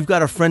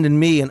got A Friend in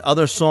Me and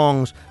other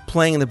songs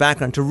playing in the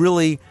background to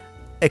really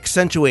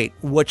accentuate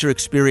what you're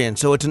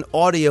experiencing. So it's an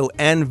audio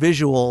and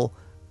visual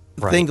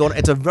thing going.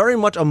 It's very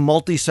much a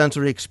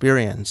multi-sensory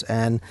experience,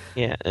 and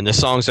the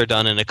songs are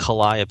done in a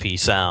calliope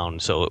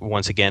sound. So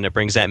once again, it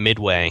brings that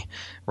midway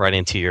right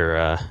into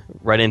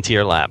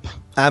your lap.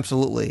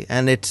 Absolutely,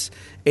 and it's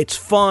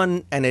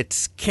fun and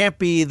it's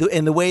campy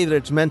in the way that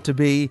it's meant to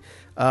be.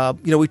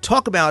 We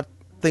talk about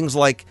things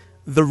like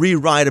the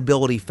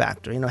re-rideability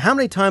factor. How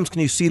many times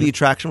can you see the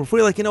attraction before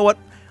you're like, you know what,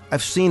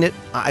 I've seen it,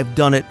 I've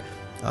done it.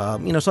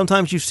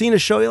 Sometimes you've seen a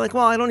show, you're like,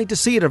 well, I don't need to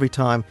see it every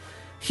time.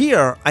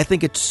 Here, I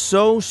think it's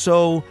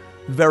so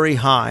very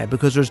high,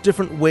 because there's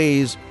different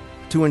ways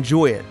to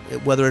enjoy it,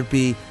 whether it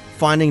be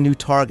finding new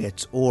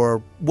targets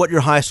or what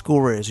your high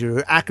score is,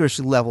 your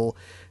accuracy level,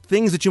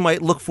 things that you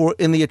might look for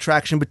in the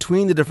attraction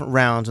between the different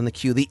rounds in the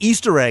queue, the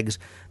Easter eggs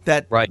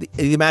that the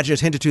Imagineers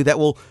hinted to that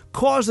will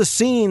cause the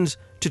scenes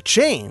to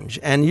change,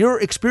 and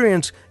your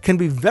experience can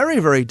be very,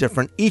 very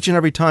different each and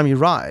every time you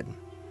ride.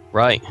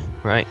 Right.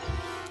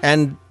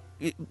 And,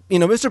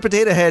 Mr.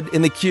 Potato Head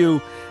in the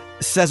queue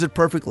says it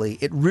perfectly.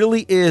 It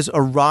really is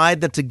a ride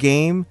that's a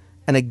game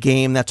and a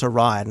game that's a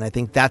ride. And I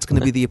think that's going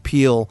to be the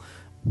appeal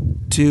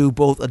to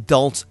both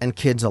adults and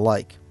kids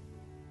alike.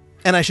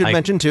 And I should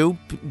mention, too,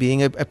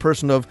 being a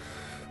person of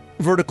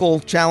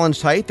vertical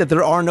challenged height, that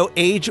there are no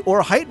age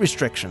or height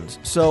restrictions.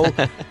 So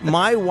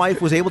my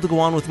wife was able to go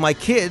on with my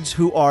kids,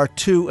 who are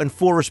 2 and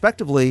 4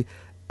 respectively,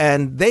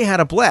 and they had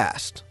a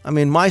blast. I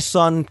mean, my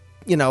son,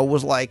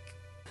 was like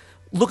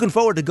looking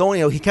forward to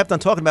going. He kept on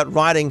talking about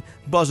riding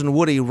Buzz and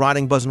Woody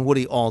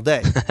all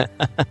day.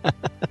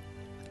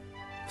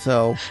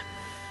 So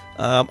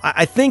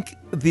I think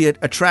the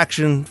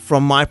attraction,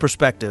 from my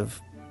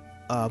perspective,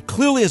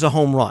 clearly is a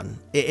home run.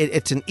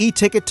 It's an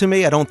E-ticket to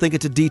me. I don't think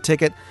it's a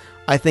D-ticket.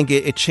 I think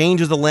it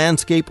changes the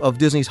landscape of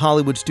Disney's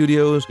Hollywood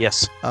Studios.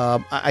 Yes.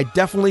 I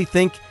definitely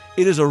think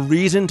it is a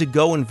reason to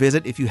go and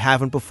visit if you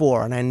haven't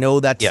before. And I know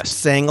that's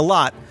saying a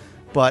lot,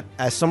 but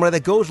as somebody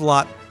that goes a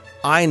lot,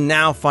 I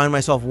now find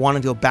myself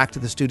wanting to go back to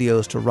the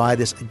studios to ride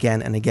this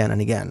again and again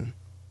and again.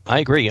 I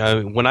agree.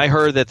 When I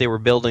heard that they were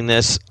building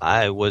this,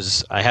 I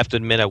have to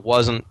admit I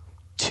wasn't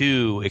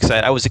too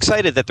excited. I was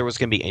excited that there was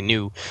going to be a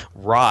new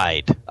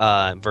ride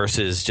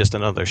versus just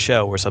another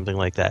show or something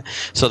like that.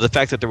 So the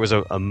fact that there was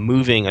a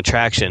moving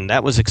attraction,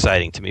 that was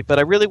exciting to me. But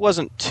I really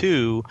wasn't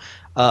too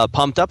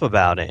pumped up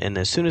about it. And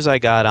as soon as I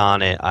got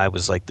on it, I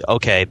was like,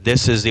 okay,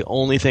 this is the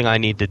only thing I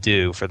need to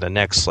do for the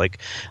next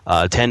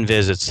 10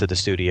 visits to the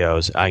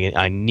studios.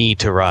 I need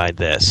to ride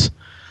this.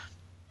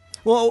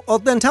 Well,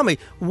 then tell me,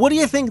 what do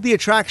you think the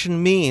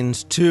attraction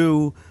means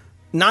to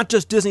not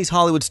just Disney's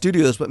Hollywood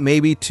Studios, but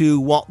maybe to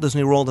Walt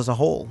Disney World as a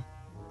whole?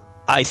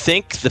 I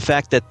think the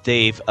fact that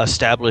they've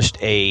established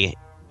a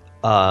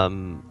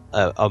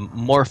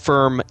more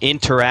firm,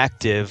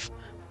 interactive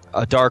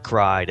dark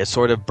ride, it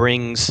sort of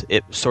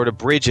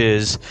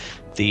bridges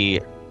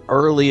the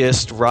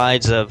earliest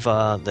rides of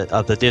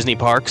the Disney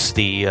parks,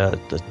 the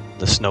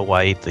Snow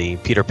White, the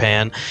Peter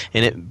Pan,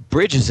 and it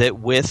bridges it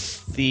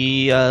with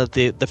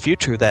the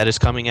future that is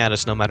coming at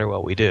us no matter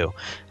what we do.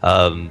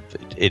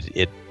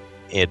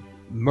 It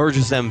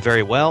merges them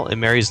very well. It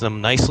marries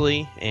them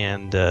nicely,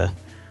 and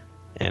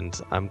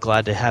I'm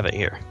glad to have it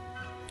here.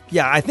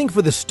 Yeah, I think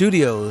for the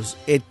studios,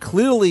 it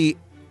clearly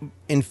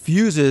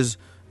infuses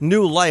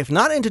new life,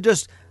 not into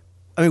just,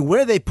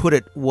 where they put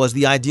it was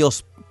the ideal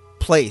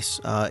place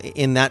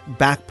in that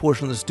back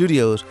portion of the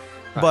studios.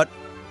 Right. But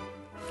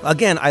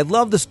again, I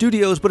love the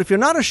studios, but if you're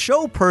not a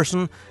show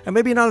person and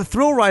maybe not a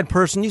thrill ride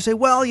person, you say,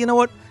 well, you know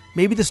what?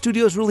 Maybe the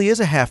studios really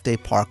is a half-day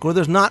park, or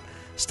there's not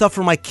stuff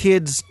for my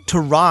kids to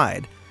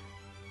ride.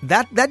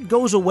 That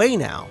goes away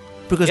now,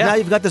 because now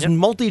you've got this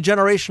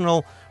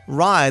multi-generational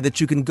ride that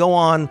you can go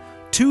on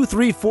 2,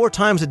 3, 4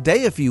 times a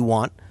day if you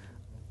want,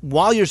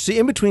 while you're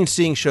in between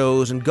seeing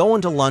shows and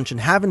going to lunch and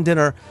having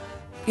dinner.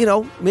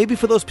 Maybe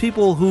for those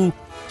people who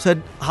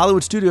said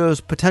Hollywood Studios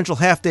potential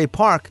half-day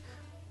park,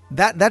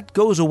 that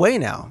goes away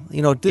now.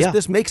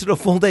 This makes it a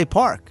full-day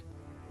park.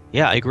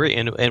 Yeah, I agree.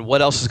 And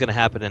what else is going to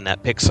happen in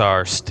that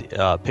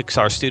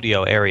Pixar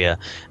Studio area?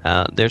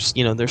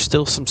 There's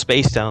still some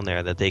space down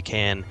there that they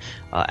can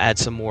add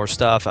some more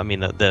stuff.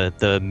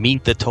 The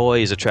Meet the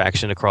Toys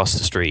attraction across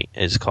the street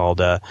is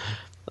called.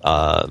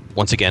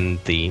 Once again,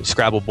 the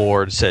Scrabble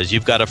board says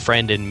 "You've got a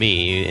friend in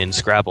me" in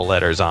Scrabble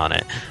letters on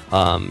it.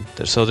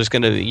 So you're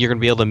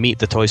gonna be able to meet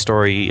the Toy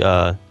Story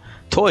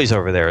toys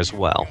over there as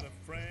well.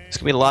 There's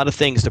gonna be a lot of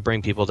things to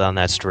bring people down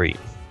that street.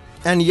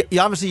 And you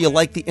obviously you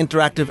like the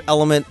interactive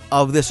element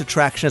of this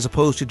attraction as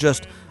opposed to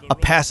just a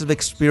passive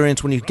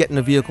experience when you get in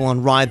a vehicle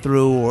and ride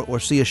through or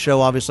see a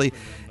show, obviously.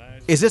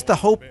 Is this the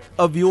hope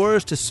of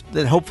yours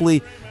that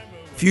hopefully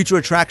future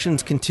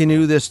attractions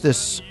continue this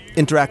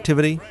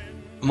interactivity?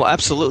 Well,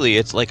 absolutely.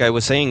 It's like I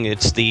was saying,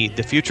 it's the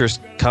future's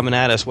coming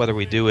at us whether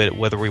we do it,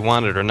 whether we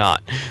want it or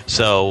not.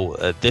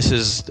 So this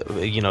is,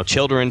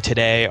 children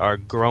today are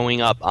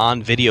growing up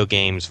on video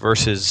games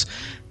versus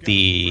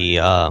we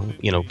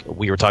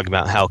were talking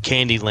about how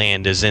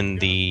Candyland is in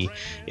the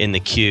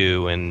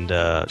queue, and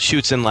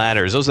Chutes and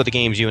Ladders. Those are the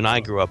games you and I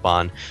grew up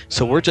on.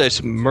 So we're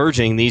just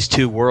merging these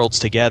two worlds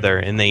together,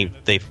 and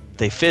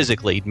they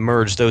physically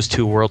merge those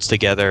two worlds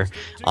together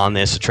on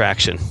this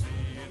attraction.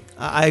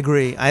 I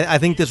agree. I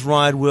think this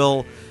ride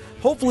will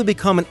hopefully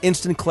become an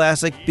instant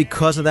classic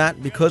because of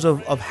that, because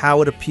of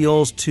how it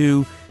appeals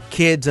to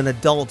kids and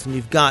adults. And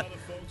you've got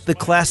the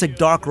classic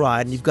dark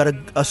ride, and you've got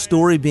a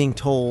story being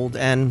told,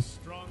 and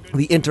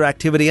the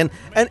interactivity.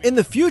 And in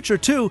the future,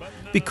 too,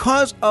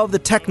 because of the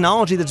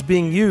technology that's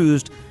being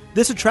used,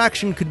 this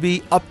attraction could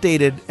be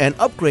updated and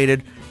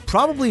upgraded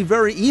probably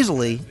very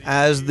easily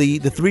as the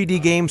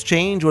 3D games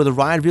change or the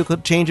ride vehicle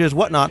changes,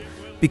 whatnot,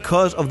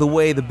 because of the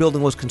way the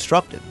building was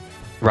constructed.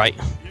 Right.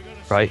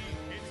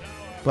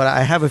 But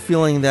I have a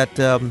feeling that,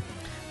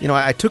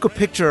 I took a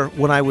picture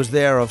when I was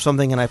there of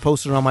something, and I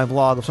posted it on my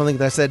blog of something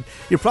that I said,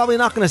 you're probably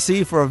not going to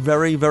see for a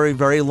very, very,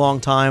 very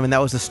long time, and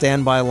that was the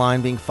standby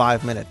line being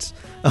 5 minutes.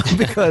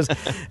 Because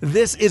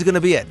this is going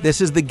to be it.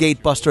 This is the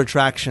gatebuster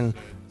attraction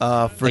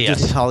for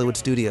Disney's Hollywood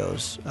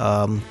Studios.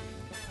 And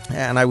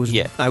I was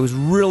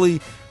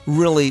really,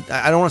 really,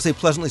 I don't want to say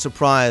pleasantly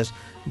surprised,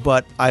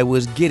 but I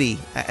was giddy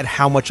at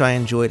how much I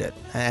enjoyed it.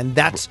 And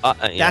that's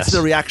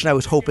the reaction I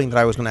was hoping that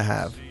I was going to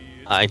have.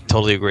 I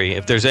totally agree.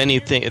 If there's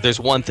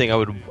one thing I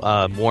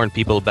would warn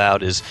people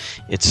about, is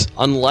it's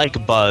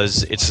unlike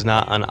Buzz, it's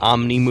not an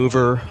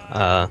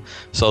omni-mover.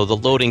 So the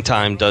loading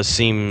time does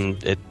seem,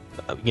 it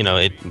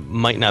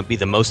might not be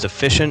the most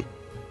efficient,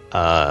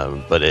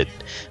 but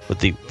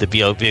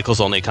the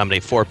vehicles only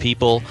accommodate 4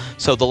 people.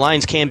 So the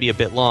lines can be a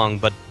bit long,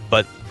 but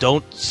But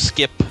don't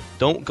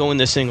go in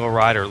the single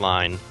rider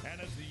line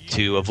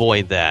to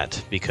avoid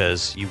that,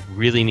 because you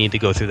really need to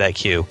go through that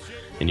queue,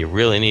 and you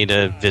really need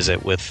to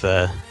visit with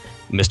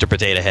Mr.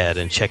 Potato Head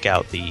and check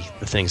out the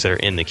things that are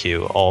in the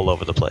queue all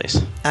over the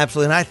place.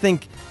 Absolutely, and I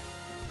think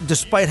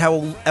despite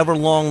however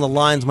long the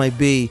lines might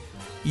be,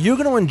 you're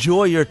going to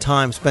enjoy your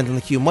time spent in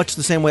the queue, much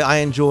the same way I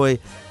enjoy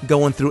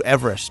going through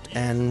Everest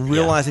and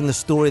realizing the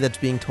story that's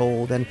being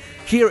told. And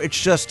here it's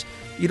just,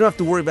 you don't have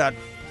to worry about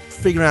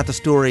figuring out the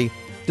story,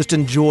 just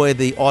enjoy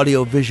the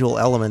audio-visual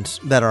elements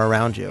that are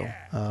around you.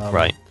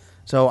 Right.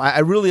 So I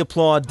really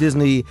applaud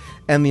Disney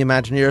and the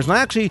Imagineers. And I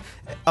actually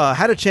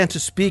had a chance to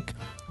speak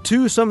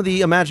to some of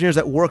the Imagineers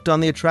that worked on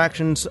the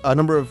attractions, a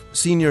number of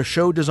senior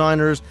show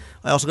designers.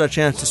 I also got a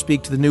chance to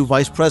speak to the new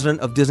vice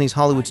president of Disney's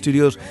Hollywood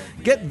Studios,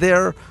 get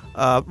their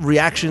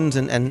reactions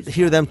and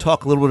hear them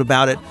talk a little bit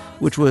about it,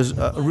 which was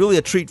really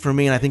a treat for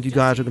me, and I think you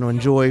guys are going to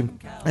enjoy.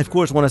 I, of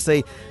course, want to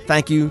say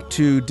thank you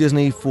to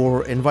Disney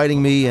for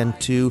inviting me, and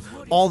to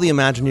all the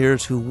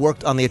Imagineers who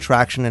worked on the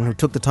attraction and who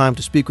took the time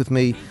to speak with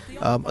me.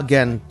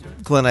 Again,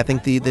 Glenn, I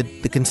think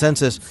the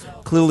consensus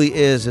clearly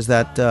is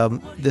that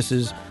this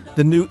is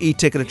the new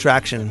e-ticket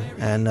attraction,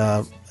 and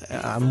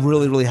I'm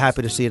really, really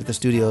happy to see it at the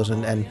studios,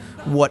 and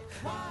what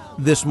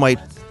this might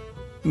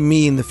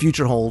mean the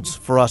future holds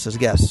for us as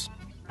guests.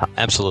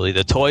 Absolutely.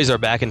 The toys are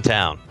back in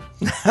town.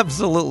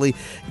 Absolutely.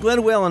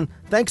 Glenn Whelan,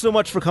 thanks so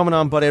much for coming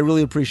on, buddy. I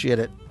really appreciate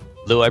it.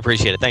 Lou, I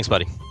appreciate it. Thanks,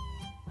 buddy.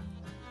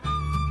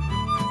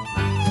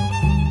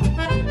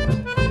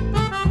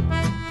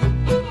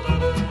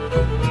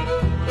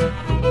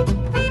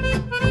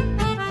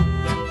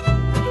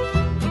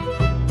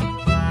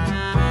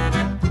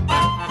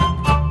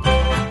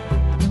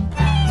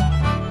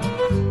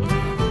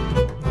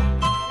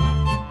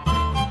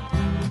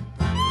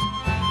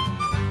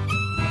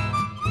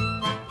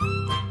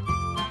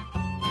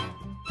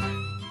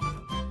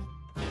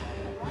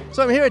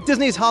 So I'm here at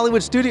Disney's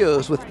Hollywood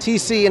Studios with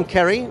TC and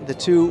Kerri, the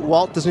two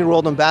Walt Disney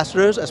World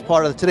Ambassadors, as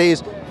part of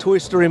today's Toy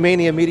Story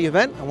Mania media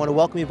event. I want to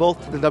welcome you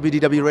both to the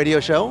WDW Radio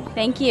Show.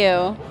 Thank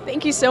you.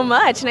 Thank you so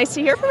much. Nice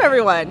to hear from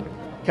everyone.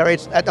 Kerri,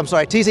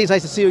 TC, it's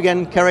nice to see you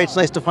again. Kerri, it's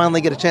nice to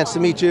finally get a chance to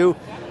meet you.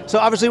 So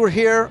obviously we're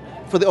here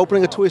for the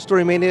opening of Toy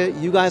Story Mania.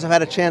 You guys have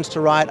had a chance to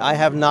ride. I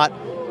have not.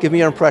 Give me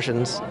your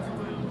impressions.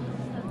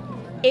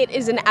 It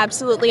is an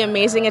absolutely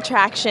amazing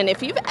attraction.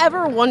 If you've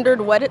ever wondered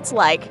what it's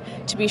like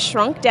to be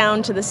shrunk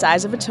down to the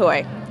size of a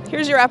toy,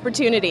 here's your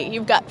opportunity.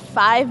 You've got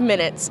 5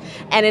 minutes,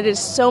 and it is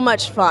so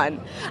much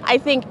fun. I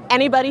think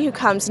anybody who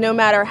comes, no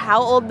matter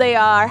how old they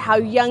are, how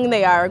young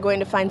they are going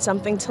to find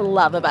something to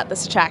love about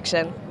this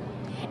attraction.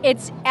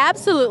 It's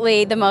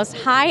absolutely the most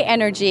high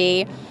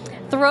energy,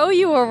 throw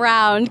you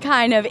around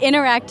kind of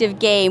interactive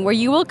game where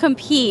you will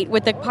compete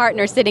with the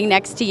partner sitting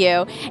next to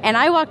you. And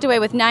I walked away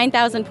with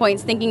 9,000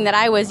 points thinking that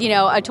I was,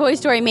 a Toy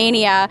Story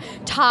Mania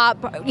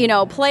top,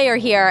 player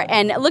here.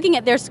 And looking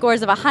at their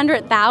scores of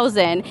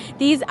 100,000,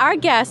 our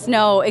guests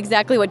know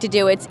exactly what to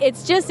do.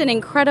 It's just an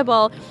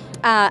incredible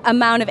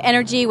amount of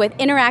energy with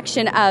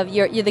interaction of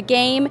the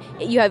game.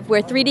 You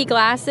wear 3D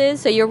glasses,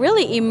 so you're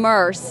really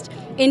immersed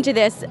into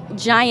this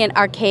giant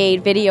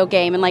arcade video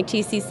game, and like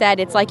TC said,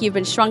 it's like you've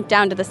been shrunk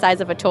down to the size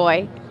of a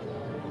toy.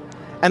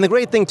 And the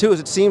great thing too is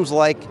it seems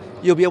like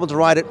you'll be able to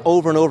ride it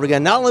over and over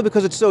again, not only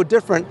because it's so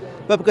different,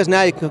 but because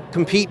now you can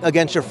compete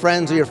against your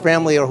friends or your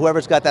family or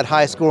whoever's got that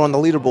high score on the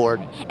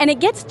leaderboard. And it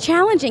gets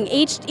challenging.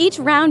 Each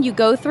round you'll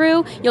go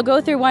through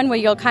one where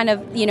you'll kind of,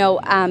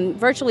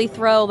 virtually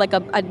throw like a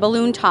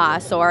balloon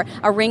toss or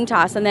a ring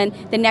toss. And then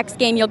the next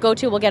game you'll go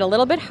to will get a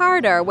little bit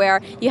harder,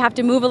 where you have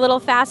to move a little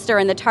faster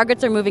and the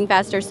targets are moving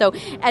faster. So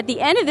at the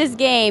end of this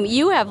game,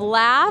 you have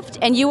laughed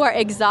and you are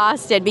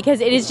exhausted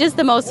because it is just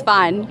the most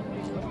fun.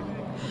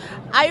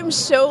 I am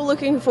so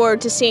looking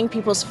forward to seeing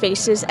people's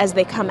faces as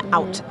they come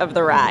out of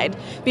the ride,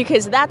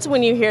 because that's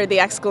when you hear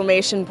the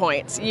exclamation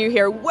points. You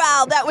hear,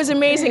 wow, that was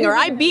amazing, or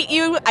I beat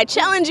you, I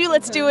challenge you,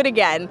 let's do it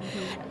again.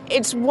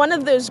 It's one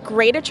of those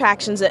great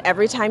attractions that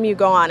every time you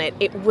go on it,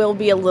 it will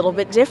be a little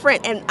bit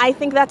different. And I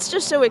think that's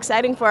just so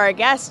exciting for our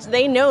guests.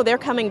 They know they're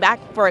coming back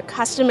for a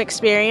custom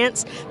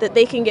experience that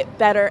they can get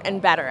better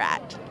and better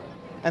at.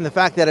 And the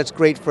fact that it's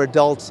great for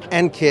adults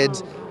and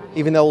kids,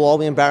 even though we'll all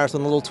be embarrassed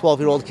when the little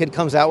 12-year-old kid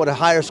comes out with a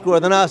higher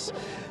score than us.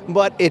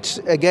 But it's,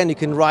 again, you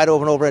can ride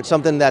over and over. It's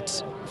something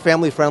that's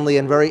family-friendly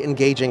and very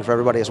engaging for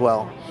everybody as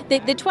well. The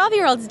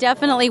 12-year-olds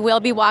definitely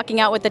will be walking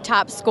out with the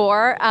top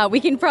score.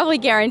 We can probably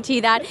guarantee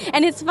that.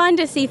 And it's fun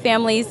to see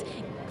families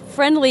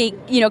friendly,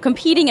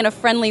 competing in a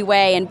friendly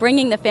way and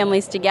bringing the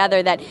families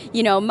together, that,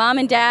 mom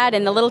and dad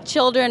and the little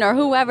children or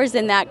whoever's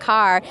in that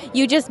car,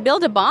 you just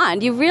build a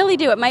bond. You really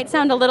do. It might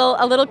sound a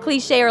little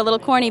cliche or a little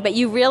corny, but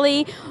you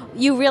really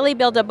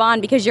build a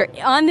bond because you're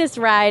on this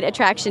ride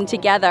attraction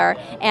together.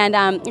 And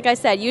like I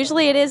said,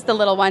 usually it is the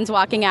little ones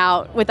walking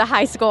out with a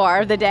high score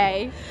of the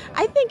day.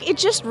 I think it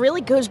just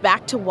really goes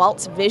back to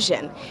Walt's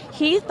vision.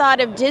 He thought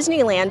of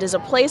Disneyland as a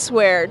place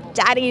where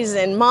daddies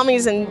and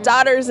mommies and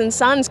daughters and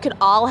sons could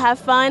all have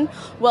fun.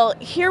 Well,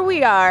 here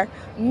we are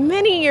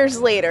Many years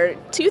later,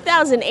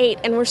 2008,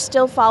 and we're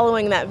still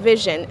following that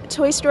vision.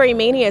 Toy Story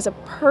Mania is a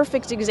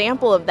perfect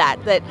example of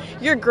that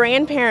your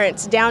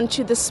grandparents down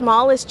to the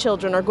smallest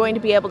children are going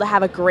to be able to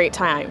have a great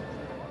time.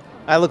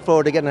 I look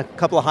forward to getting a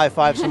couple of high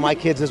fives from my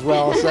kids as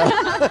well. So.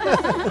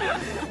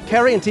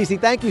 Kerri and TC,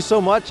 thank you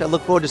so much. I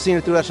look forward to seeing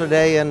you through the rest of the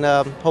day, and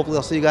hopefully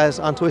I'll see you guys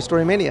on Toy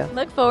Story Mania.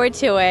 Look forward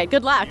to it.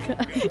 Good luck.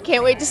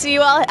 Can't wait to see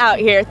you all out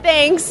here.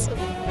 Thanks.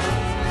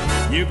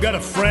 You've got a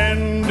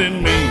friend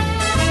in me.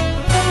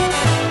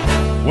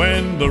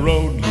 When the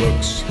road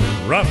looks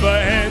rough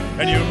ahead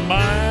and you're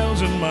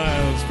miles and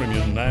miles from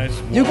your nice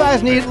warm You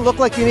guys look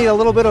like you need a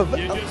little bit of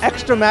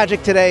extra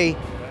magic today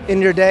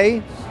in your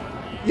day.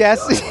 Yes.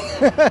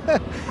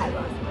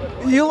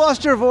 You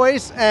lost your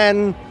voice,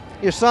 and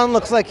your son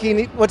looks like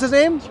what's his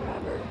name?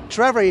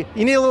 Trevor. You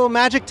need a little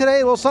magic today,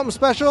 a little something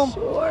special?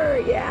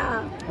 Sure,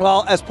 yeah.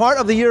 Well, as part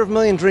of the Year of a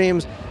Million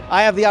Dreams,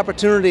 I have the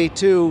opportunity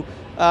to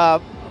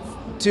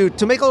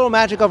make a little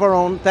magic of our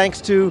own, thanks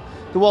to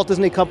the Walt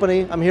Disney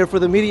Company. I'm here for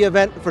the media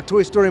event for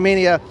Toy Story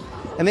Mania,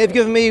 and they've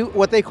given me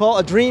what they call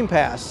a Dream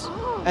Pass.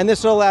 And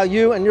this will allow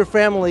you and your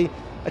family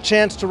a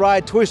chance to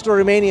ride Toy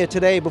Story Mania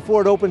today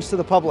before it opens to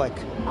the public.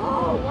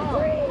 Oh,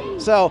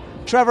 great. So,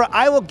 Trevor,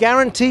 I will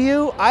guarantee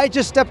you, I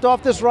just stepped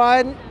off this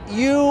ride.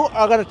 You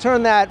are going to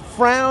turn that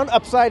frown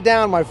upside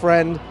down, my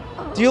friend.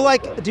 Do you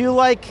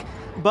like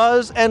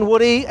Buzz and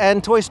Woody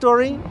and Toy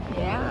Story?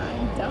 Yeah,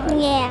 I'm done.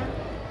 Yeah.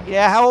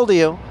 Yeah, how old are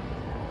you?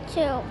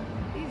 2.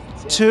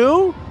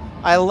 2?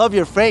 I love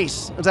your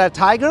face. Is that a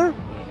tiger?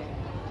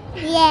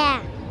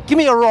 Yeah. Give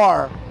me a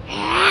roar.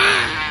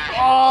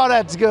 Oh,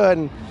 that's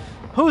good.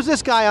 Who's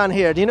this guy on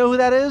here? Do you know who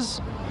that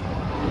is?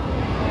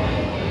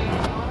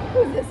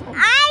 Who's this one?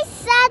 I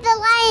saw the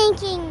Lion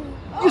King.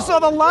 You saw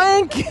the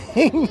Lion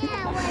King?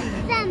 Yeah,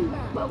 with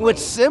Simba. With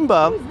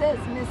Simba? Who's this,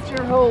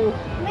 Mr. Who?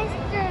 Mr.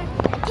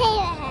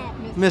 Potato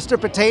Head. Mr.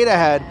 Potato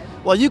Head.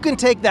 Well, you can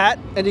take that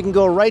and you can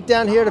go right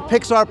down here to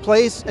Pixar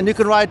Place and you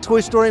can ride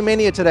Toy Story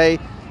Mania today,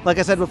 like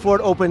I said, before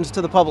it opens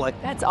to the public.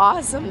 That's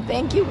awesome.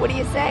 Thank you. What do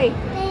you say?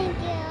 Thank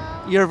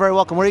you. You're very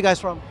welcome. Where are you guys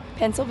from?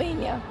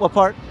 Pennsylvania. What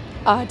part?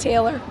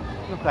 Taylor.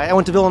 Okay, I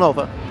went to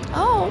Villanova.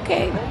 Oh,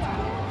 okay.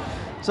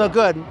 So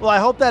good. Well, I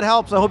hope that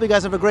helps. I hope you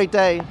guys have a great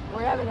day.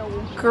 We're having a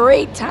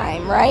great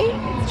time, right?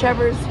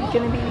 Trevor's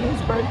going to be his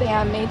birthday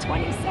on May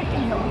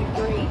 22nd.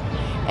 He'll be 3.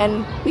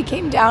 And we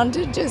came down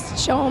to just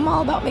show him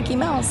all about Mickey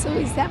Mouse, so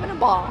he's having a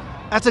ball.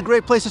 That's a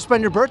great place to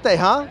spend your birthday,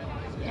 huh?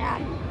 Yeah.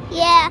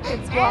 Yeah.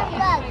 It's And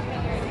look.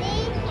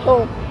 See?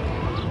 Oh,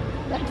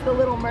 that's the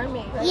Little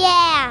Mermaid. Right?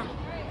 Yeah.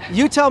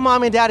 You tell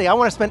Mommy and Daddy I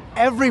want to spend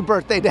every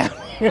birthday down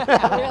here.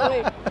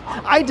 Really?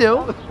 I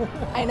do.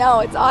 I know,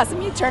 it's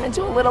awesome. You turn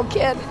into a little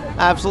kid.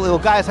 Absolutely. Well,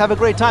 guys, have a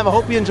great time. I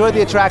hope you enjoy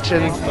the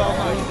attraction.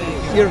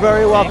 You're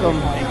very welcome.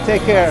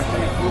 Take care.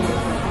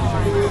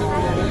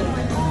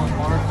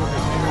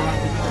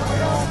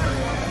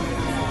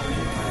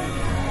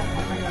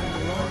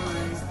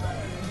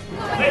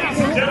 Ladies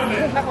and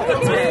gentlemen, the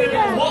president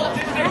of Walt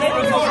Disney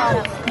World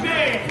Resort,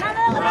 Meg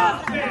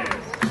Crofton.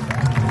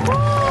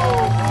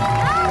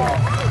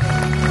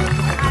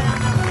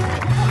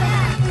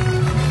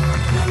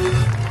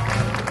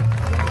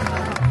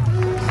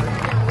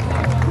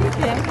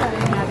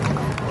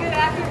 Good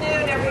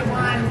afternoon,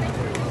 everyone.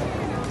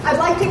 I'd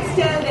like to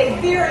extend a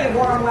very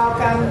warm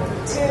welcome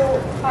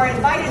to our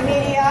invited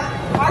media,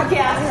 our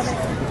guests,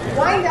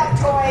 wind-up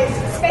toys,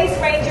 space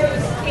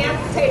rangers, and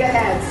potato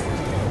heads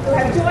who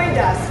have joined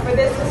us for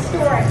this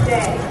historic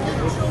day.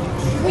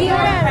 We are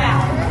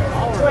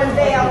proud to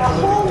unveil a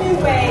whole new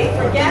way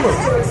for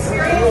guests to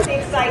experience the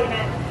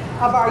excitement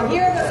of our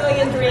Year of a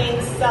Million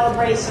Dreams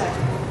celebration.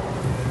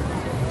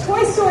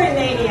 Toy Story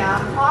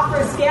Mania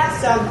offers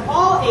guests of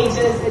all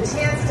ages a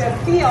chance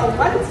to feel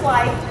what it's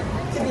like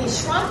to be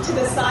shrunk to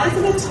the size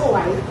of a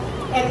toy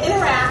and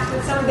interact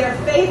with some of their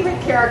favorite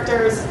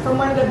characters from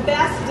one of the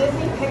best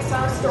Disney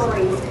Pixar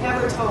stories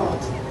ever told.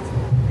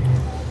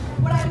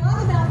 What I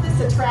love about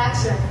this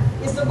attraction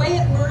is the way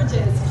it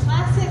merges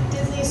classic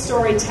Disney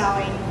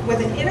storytelling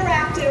with an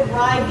interactive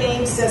ride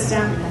game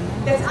system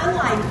that's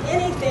unlike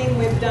anything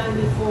we've done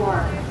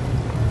before.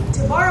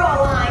 To borrow a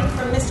line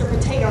from Mr.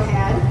 Potato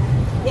Head,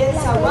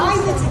 it's a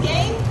ride that's a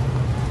game,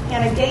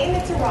 and a game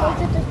that's a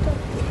ride.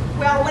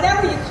 Well,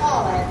 whatever you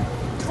call it,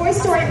 Toy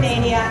Story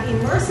Mania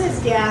immerses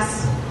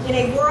guests in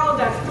a world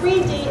of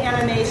 3D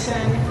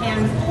animation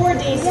and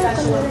 4D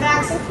special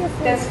effects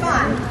that's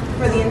fun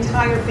for the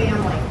entire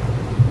family.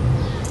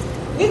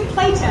 We've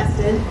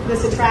play-tested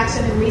this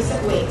attraction in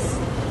recent weeks,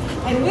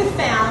 and we've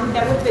found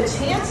that with the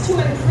chance to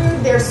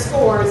improve their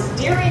scores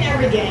during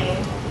every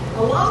game,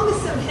 along with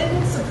some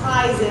hidden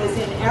surprises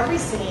in every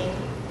scene,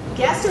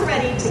 guests are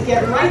ready to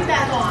get right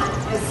back on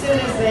as soon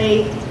as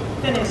they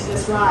finish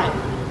this ride.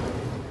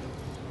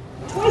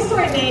 Toy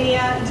Story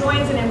Mania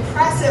joins an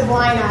impressive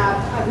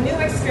lineup of new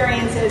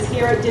experiences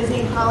here at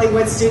Disney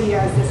Hollywood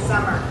Studios this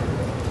summer.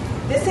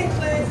 This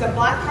includes the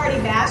Black Party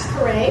Bash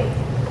Parade,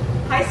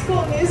 High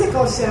School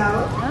Musical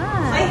Show,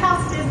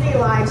 Playhouse Disney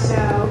Live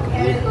Show,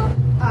 and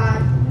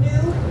a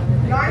new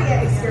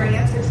Narnia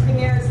experience, which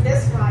premieres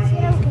this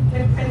Friday,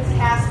 when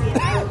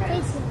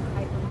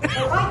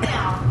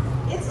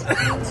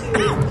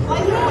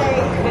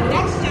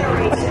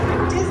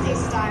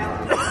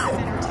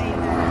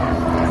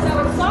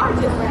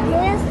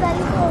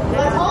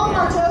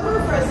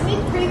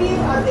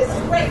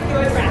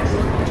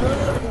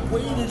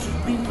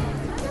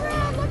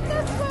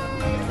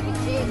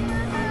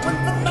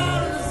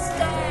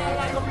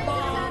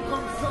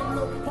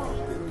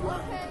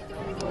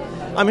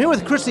I'm here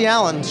with Chrissie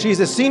Allen. She's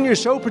a senior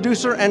show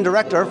producer and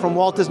director from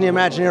Walt Disney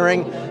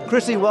Imagineering.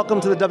 Chrissie, welcome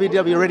to the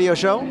WDW Radio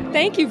Show.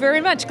 Thank you very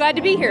much. Glad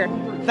to be here.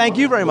 Thank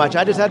you very much.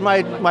 I just had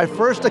my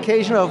first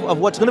occasion of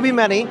what's going to be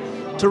many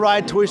to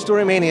ride Toy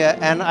Story Mania,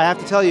 and I have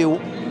to tell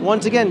you,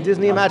 once again,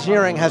 Disney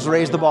Imagineering has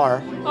raised the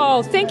bar.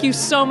 Oh, thank you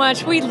so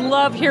much. We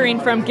love hearing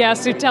from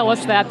guests who tell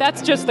us that.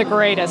 That's just the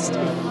greatest.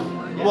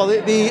 Well,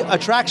 the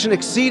attraction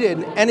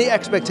exceeded any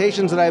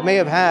expectations that I may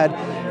have had,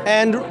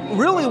 and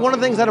really one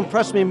of the things that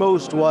impressed me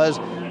most was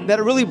that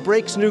it really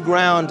breaks new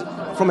ground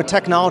from a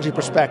technology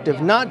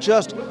perspective, not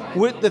just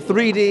with the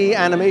 3D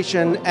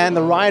animation and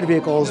the ride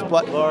vehicles,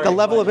 but the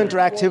level of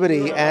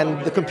interactivity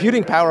and the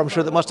computing power, I'm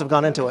sure, that must have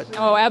gone into it.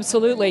 Oh,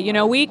 absolutely. You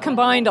know, we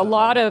combined a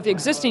lot of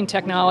existing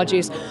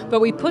technologies,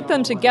 but we put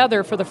them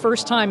together for the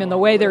first time in the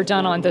way they're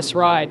done on this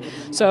ride.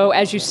 So,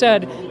 as you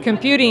said,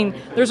 computing,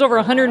 there's over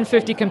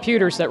 150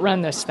 computers that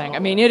run this thing. I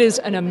mean, it is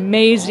an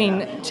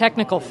amazing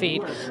technical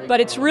feat, but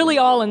it's really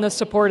all in the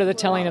support of the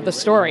telling of the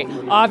story.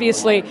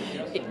 Obviously,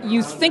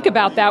 you think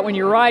about that when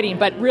you're riding,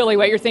 but really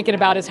what you're thinking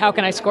about is how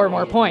can I score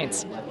more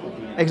points?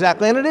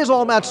 Exactly, and it is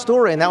all about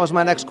story, and that was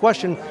my next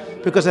question,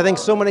 because I think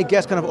so many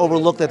guests kind of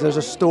overlook that there's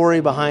a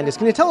story behind this.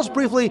 Can you tell us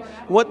briefly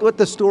what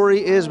the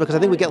story is? Because I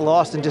think we get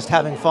lost in just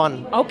having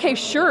fun. Okay,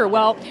 sure.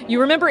 Well, you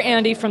remember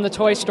Andy from the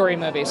Toy Story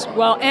movies.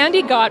 Well,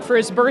 Andy got for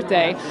his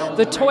birthday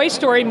the Toy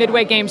Story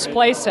Midway Games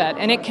playset,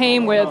 and it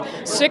came with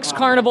 6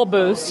 carnival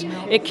booths,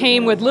 it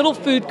came with little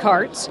food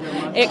carts,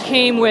 it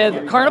came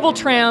with carnival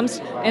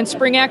trams and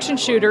spring action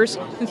shooters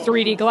and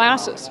 3D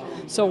glasses.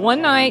 So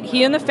one night,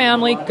 he and the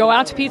family go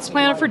out to Pete's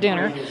Planet for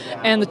dinner,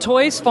 and the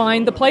toys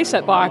find the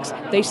playset box.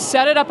 They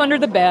set it up under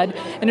the bed,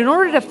 and in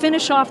order to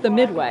finish off the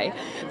Midway,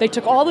 they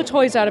took all the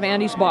toys out of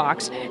Andy's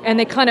box, and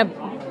they kind of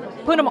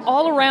put them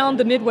all around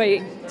the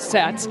Midway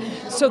sets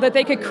so that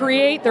they could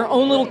create their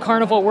own little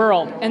carnival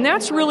world. And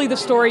that's really the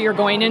story you're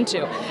going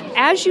into.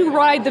 As you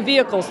ride the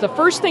vehicles, the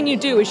first thing you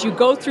do is you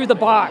go through the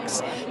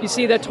box. You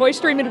see the Toy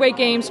Story Midway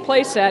Games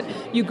playset,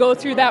 you go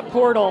through that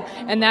portal,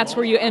 and that's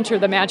where you enter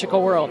the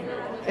magical world.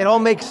 It all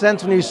makes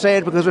sense when you say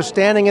it, because we're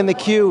standing in the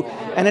queue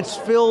and it's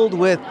filled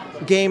with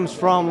games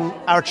from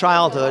our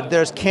childhood.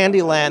 There's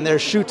Candyland,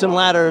 there's Chutes and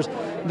Ladders,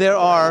 there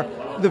are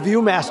the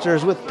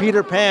Viewmasters with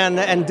Peter Pan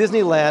and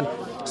Disneyland.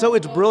 So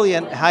it's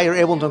brilliant how you're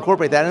able to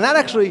incorporate that. And that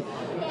actually,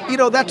 you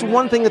know, that's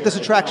one thing that this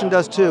attraction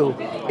does too,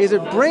 is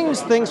it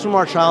brings things from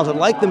our childhood,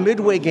 like the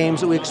Midway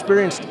games that we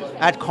experienced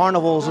at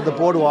carnivals or the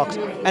boardwalks,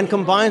 and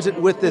combines it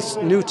with this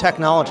new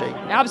technology.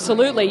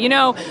 Absolutely. You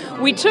know,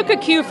 we took a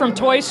cue from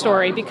Toy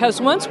Story,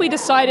 because once we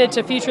decided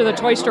to feature the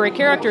Toy Story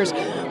characters,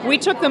 we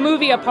took the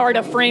movie apart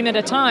a frame at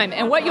a time.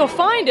 And what you'll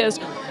find is,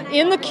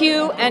 in the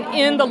queue and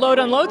in the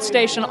load-unload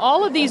station,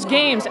 all of these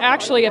games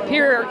actually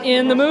appear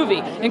in the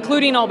movie,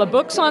 including all the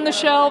books on the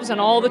shelves and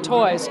all the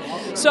toys.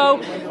 So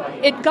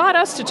it got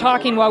us to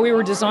talking while we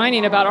were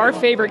designing about our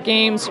favorite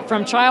games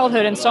from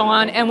childhood and so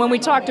on. And when we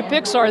talked to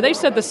Pixar, they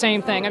said the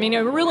same thing. I mean,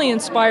 they were really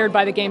inspired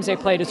by the games they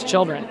played as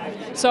children.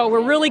 So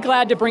we're really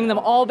glad to bring them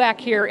all back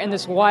here in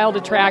this wild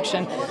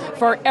attraction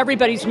for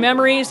everybody's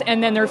memories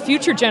and then their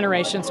future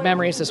generations'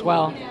 memories as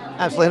well.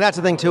 Absolutely, and that's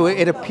the thing too.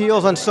 It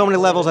appeals on so many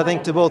levels, I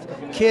think, to both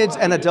kids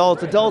and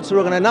adults. Adults who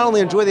are going to not only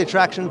enjoy the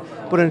attraction,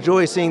 but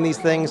enjoy seeing these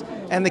things.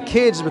 And the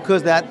kids,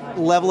 because that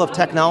level of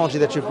technology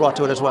that you've brought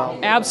to it as well.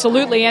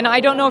 Absolutely, and I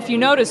don't know if you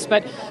noticed,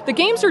 but the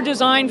games are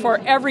designed for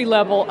every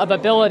level of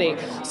ability.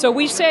 So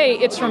we say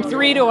it's from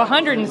 3 to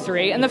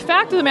 103, and the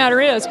fact of the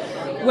matter is,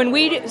 when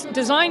we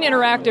design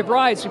interactive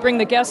rides, we bring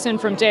the guests in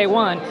from day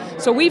one.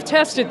 So we've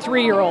tested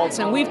 3-year-olds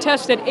and we've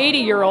tested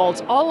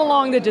 80-year-olds all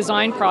along the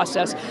design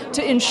process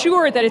to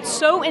ensure that it's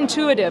so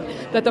intuitive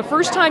that the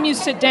first time you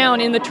sit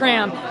down in the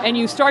tram and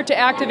you start to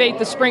activate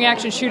the spring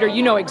action shooter,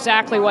 you know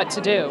exactly what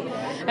to do.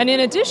 And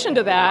in addition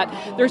to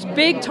that, there's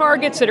big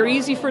targets that are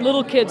easy for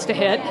little kids to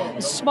hit,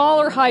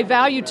 smaller,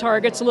 high-value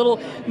targets, a little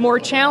more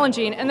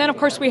challenging. And then, of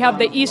course, we have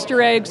the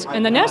Easter eggs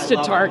and the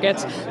nested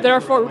targets that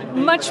are for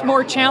much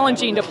more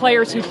challenging to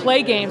players who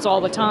play games all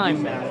the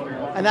time.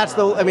 And that's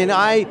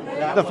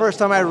the first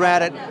time I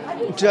read it,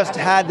 just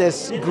had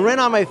this grin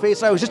on my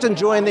face. I was just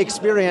enjoying the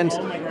experience,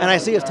 and I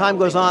see as time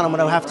goes on, I'm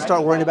going to have to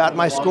start worrying about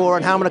my score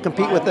and how I'm going to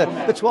compete with the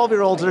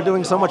 12-year-olds that are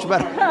doing so much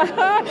better.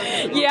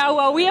 Yeah,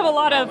 well, we have a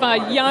lot of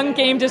young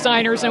game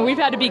designers, and we've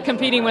had to be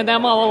competing with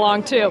them all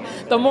along, too.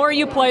 The more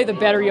you play, the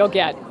better you'll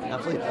get.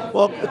 Absolutely.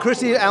 Well,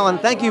 Chrissie Allen,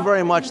 thank you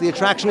very much. The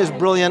attraction is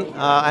brilliant.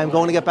 I'm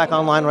going to get back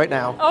online right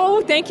now.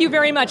 Oh, thank you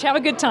very much. Have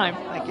a good time.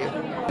 Thank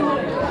you.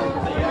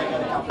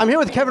 I'm here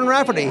with Kevin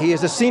Rafferty. He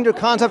is a senior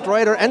concept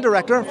writer and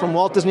director from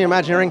Walt Disney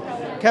Imagineering.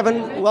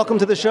 Kevin, welcome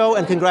to the show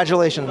and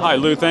congratulations. Hi,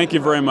 Lou. Thank you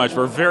very much.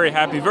 We're very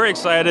happy, very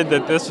excited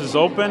that this is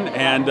open,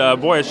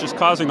 and boy, it's just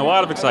causing a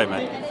lot of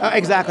excitement.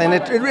 Exactly, and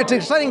it's an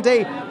exciting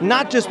day,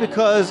 not just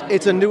because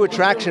it's a new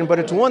attraction, but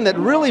it's one that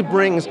really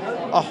brings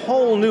a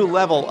whole new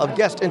level of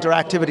guest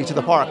interactivity to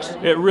the parks.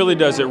 It really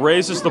does. It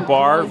raises the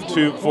bar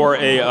for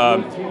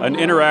an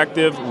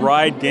interactive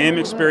ride game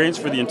experience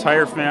for the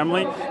entire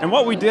family. And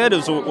what we did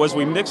was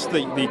we mixed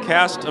the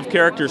cast of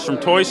characters from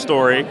Toy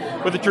Story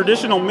with the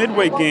traditional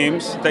Midway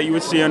games that you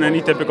would see on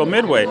any typical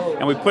Midway.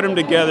 And we put them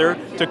together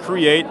to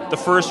create the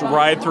first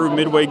ride-through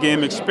Midway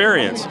game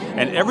experience.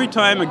 And every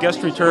time a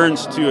guest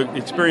returns to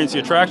experience the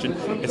attraction,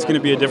 it's going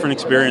to be a different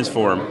experience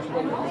for them.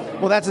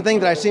 Well, that's the thing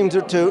that I seemed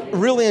to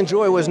really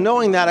enjoy, was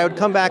knowing that I would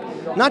come back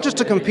not just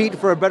to compete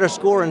for a better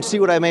score and see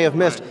what I may have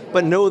missed,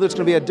 but know that it's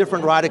going to be a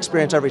different ride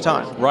experience every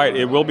time. Right,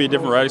 it will be a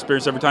different ride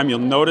experience every time. You'll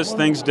notice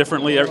things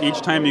differently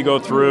each time you go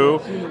through.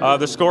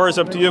 The score is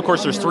up to you. Of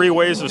course, there's 3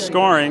 ways of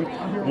scoring.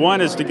 One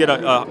is to get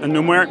a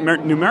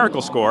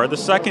numerical score. The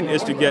second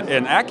is to get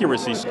an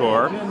accuracy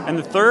score. And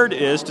the third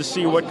is to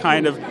see what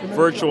kind of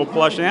virtual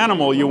plush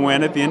animal you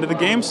win at the end of the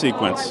game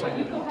sequence.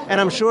 And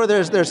I'm sure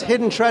there's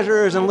hidden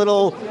treasures and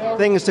little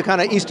things to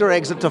kind of Easter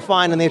eggs to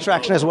find in the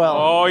attraction as well.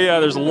 Oh yeah,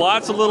 there's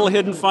lots of little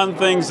hidden fun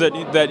things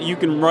that you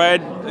can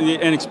ride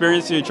and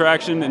experience the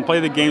attraction and play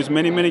the games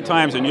many, many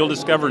times, and you'll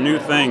discover new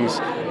things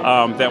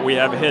that we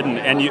have hidden.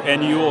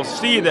 And you will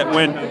see that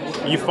when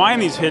you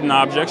find these hidden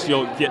objects,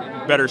 you'll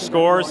get better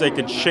scores. They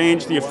could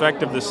change the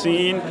effect of the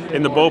scene.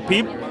 In the Bo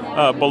Peep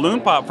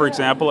balloon pop, for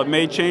example, it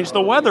may change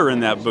the weather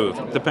in that booth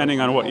depending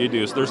on what you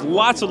do. So there's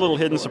lots of little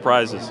hidden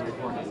surprises.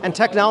 And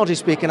technology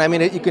speaking, I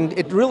mean,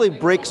 it really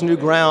breaks new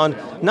ground,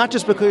 not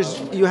just because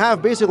you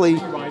have basically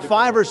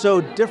 5 or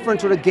so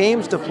different sort of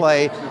games to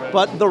play,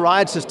 but the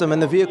ride system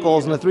and the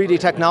vehicles and the 3D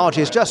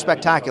technology is just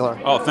spectacular.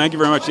 Oh, thank you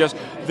very much. Yes,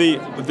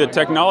 the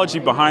technology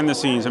behind the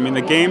scenes. I mean,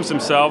 the games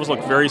themselves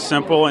look very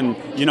simple, and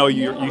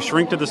you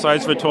shrink to the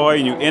size of a toy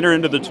and you enter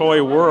into the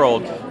toy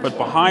world. But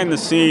behind the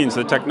scenes,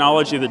 the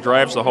technology that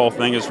drives the whole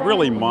thing is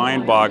really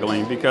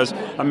mind-boggling, because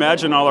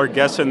imagine all our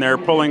guests in there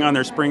pulling on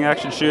their spring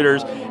action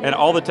shooters and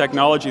all the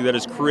technology that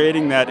is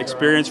creating that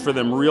experience for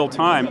them real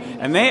time,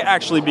 and they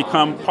actually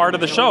become part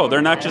of the show.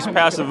 They're not just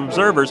passive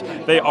observers,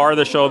 they are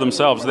the show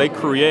themselves. They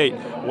create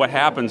what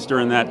happens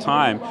during that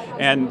time.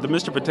 And the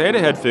Mr. Potato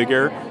Head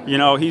figure,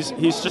 he's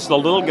just a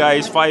little guy.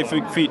 He's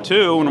 5 feet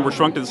 2, and we're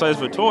shrunk to the size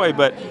of a toy,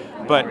 but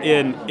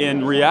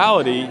in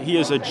reality, he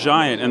is a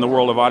giant in the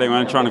world of audio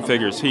animatronic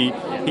figures. He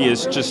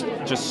is just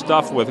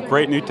stuffed with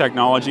great new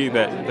technology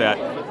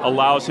that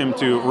allows him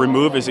to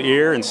remove his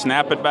ear and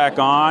snap it back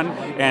on,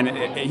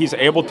 and he's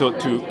able to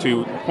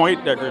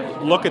point,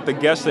 look at the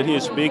guests that he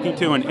is speaking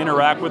to and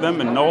interact with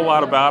them and know a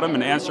lot about them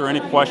and answer any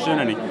question,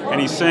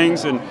 and he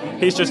sings, and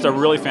he's just a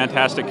really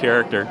fantastic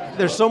character.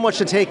 There's so much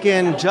to take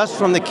in just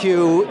from the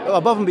queue,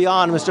 above and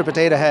beyond Mr.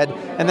 Potato Head,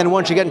 and then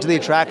once you get into the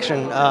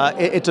attraction,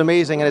 it's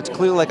amazing, and it's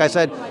clear, like I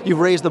said, you've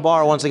raised the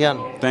bar once again.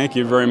 Thank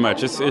you very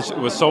much. It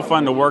was so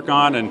fun to work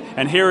on,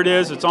 and here it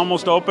is. It's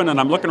almost open, and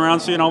I'm looking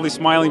around seeing all these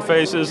smiling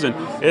faces, and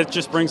it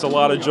just brings a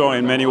lot of joy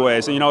in many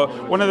ways. And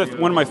one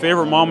of my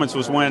favorite moments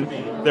was when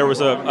there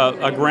was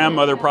a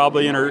grandmother,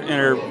 probably in her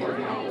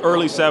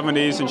early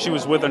 70s, and she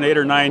was with an 8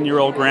 or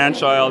 9-year-old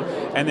grandchild,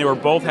 and they were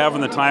both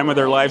having the time of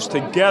their lives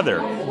together,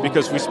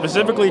 because we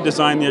specifically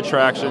designed the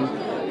attraction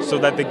so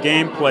that the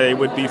gameplay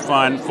would be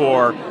fun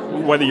for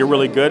whether you're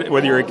really good,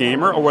 whether you're a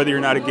gamer, or whether you're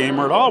not a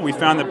gamer at all. We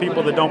found that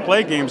people that don't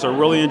play games are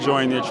really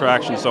enjoying the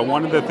attraction. So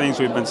one of the things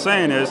we've been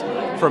saying is,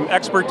 from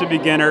expert to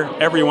beginner,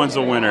 everyone's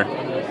a winner.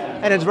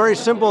 And it's very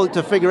simple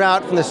to figure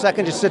out from the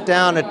second you sit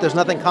down. There's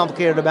nothing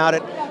complicated about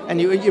it, and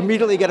you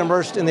immediately get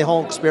immersed in the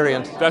whole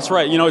experience. That's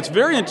right. It's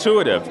very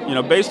intuitive.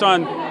 Based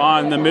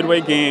on the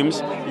Midway games,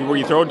 where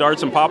you throw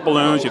darts and pop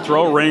balloons, you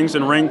throw rings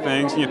and ring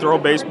things, and you throw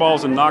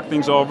baseballs and knock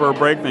things over or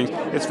break things.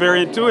 It's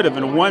very intuitive,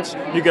 and once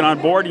you get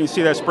on board and you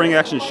see that spring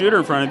action shooter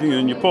in front of you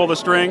and you pull the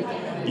string,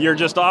 you're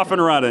just off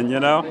and running,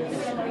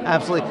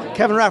 Absolutely.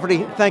 Kevin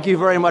Rafferty, thank you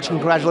very much.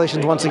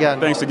 Congratulations once again.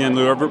 Thanks again,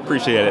 Lou. I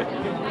appreciate it.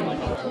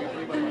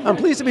 I'm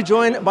pleased to be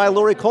joined by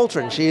Laurie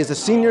Coltrin. She is a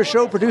senior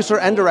show producer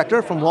and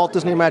director from Walt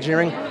Disney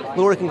Imagineering.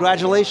 Laurie,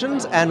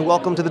 congratulations and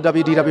welcome to the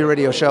WDW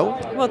Radio Show.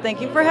 Well,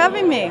 thank you for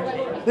having me.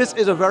 This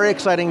is a very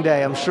exciting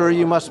day. I'm sure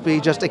you must be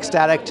just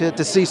ecstatic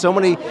to see so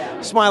many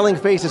smiling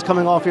faces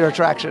coming off your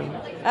attraction.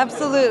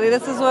 Absolutely.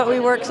 This is what we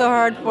work so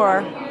hard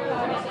for.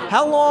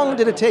 How long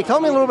did it take?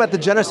 Tell me a little about the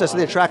genesis of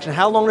the attraction.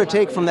 How long did it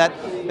take from that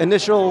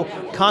initial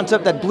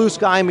concept, that blue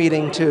sky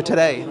meeting, to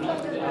today?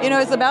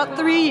 It's about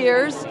 3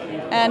 years.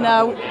 And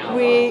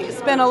we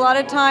spent a lot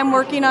of time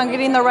working on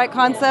getting the right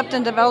concept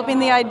and developing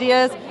the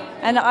ideas.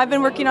 And I've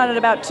been working on it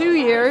about 2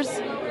 years,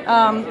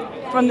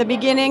 from the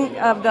beginning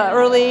of the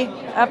early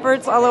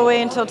efforts all the way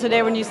until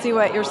today, when you see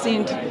what you're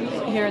seeing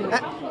here.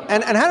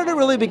 And how did it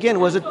really begin?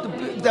 Was it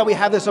that we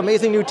have this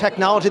amazing new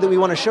technology that we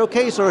want to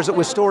showcase, or is it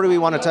with story we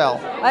want to tell?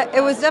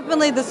 It was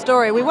definitely the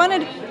story. We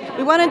wanted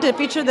to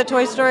feature the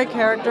Toy Story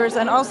characters,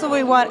 and also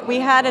we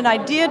had an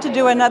idea to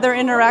do another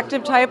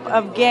interactive type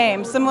of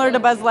game, similar to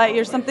Buzz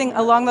Lightyear, something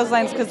along those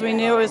lines, because we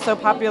knew it was so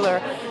popular.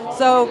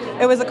 So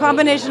it was a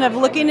combination of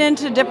looking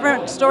into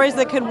different stories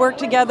that could work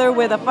together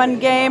with a fun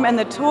game, and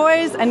the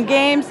toys and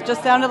games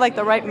just sounded like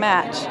the right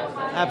match.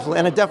 Absolutely,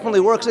 and it definitely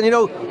works. And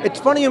it's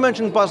funny you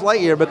mentioned Buzz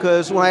Lightyear,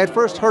 because when I had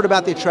first heard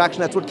about the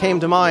attraction, that's what came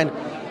to mind.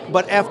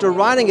 But after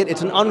riding it,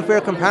 it's an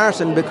unfair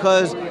comparison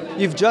because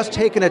you've just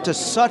taken it to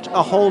such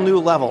a whole new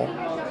level.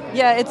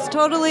 Yeah, it's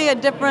totally a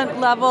different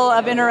level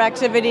of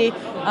interactivity.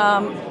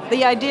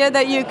 The idea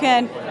that you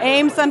can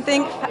aim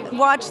something,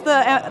 watch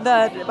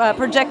the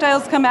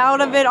projectiles come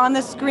out of it on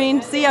the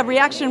screen, see a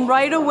reaction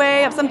right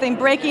away of something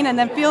breaking, and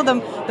then feel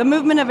the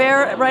movement of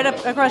air right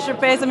up across your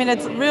face. I mean,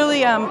 it's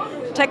really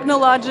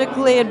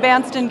technologically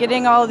advanced in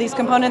getting all of these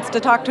components to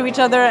talk to each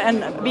other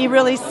and be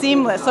really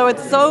seamless. So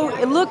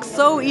it looks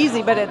so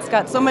easy, but it's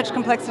got so much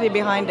complexity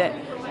behind it.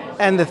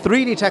 And the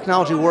 3D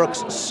technology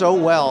works so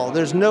well.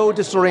 There's no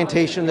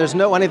disorientation. There's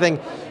no anything.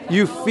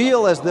 You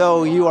feel as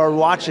though you are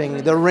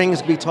watching the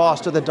rings be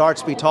tossed or the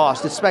darts be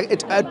tossed.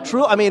 It's a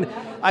true. I mean,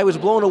 I was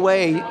blown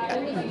away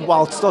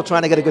while still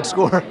trying to get a good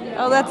score.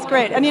 Oh, that's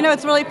great. And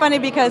it's really funny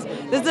because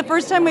this is the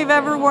first time we've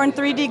ever worn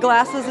 3D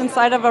glasses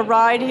inside of a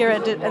ride here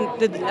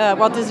at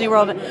Walt Disney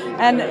World.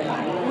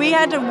 And we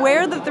had to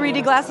wear the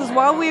 3D glasses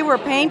while we were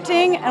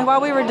painting and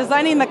while we were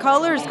designing the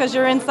colors, because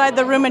you're inside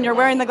the room and you're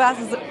wearing the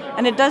glasses,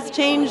 and it does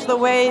change the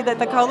way that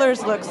the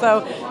colors look.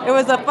 So it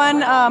was a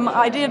fun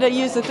idea to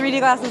use the 3D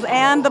glasses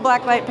and the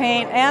blacklight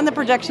paint and the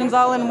projections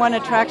all in one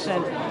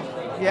attraction.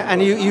 Yeah,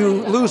 and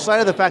you lose sight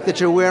of the fact that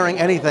you're wearing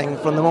anything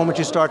from the moment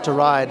you start to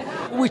ride.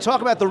 We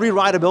talk about the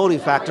re-rideability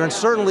factor, and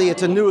certainly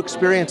it's a new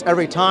experience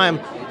every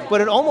time,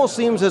 but it almost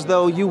seems as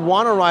though you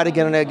want to ride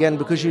again and again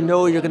because you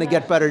know you're going to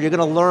get better. You're going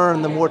to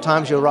learn the more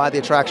times you ride the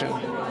attraction.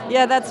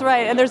 Yeah, that's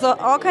right. And there's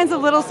all kinds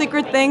of little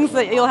secret things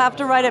that you'll have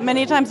to ride it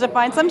many times to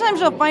find. Sometimes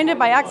you'll find it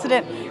by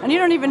accident, and you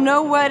don't even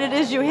know what it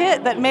is you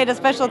hit that made a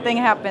special thing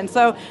happen.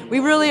 So we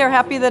really are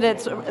happy that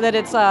it's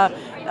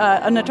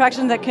an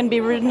attraction that can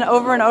be ridden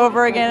over and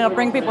over again. It'll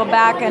bring people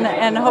back,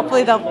 and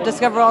hopefully they'll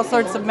discover all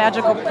sorts of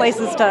magical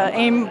places to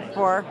aim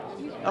for.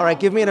 All right,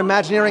 give me an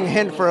Imagineering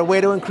hint for a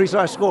way to increase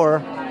our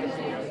score.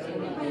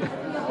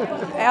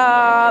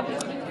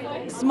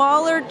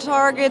 Smaller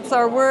targets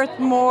are worth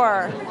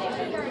more.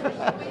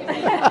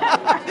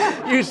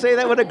 You say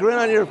that with a grin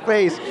on your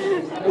face.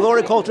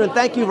 Laurie Coltrin,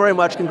 thank you very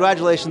much.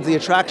 Congratulations. The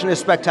attraction is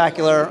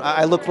spectacular.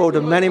 I look forward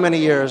to many, many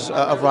years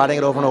of riding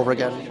it over and over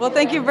again. Well,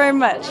 thank you very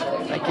much.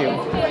 Thank you.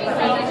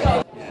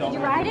 Did you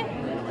ride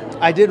it?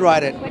 I did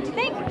ride it. What'd you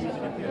think?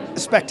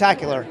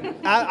 Spectacular.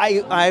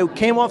 I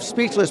came off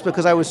speechless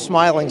because I was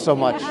smiling so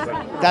much.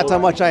 That's how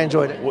much I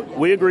enjoyed it.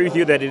 We agree with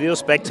you that it is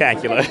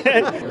spectacular.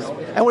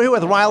 And we're here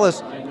with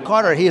Rilous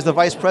Carter. He is the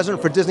Vice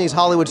President for Disney's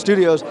Hollywood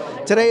Studios.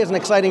 Today is an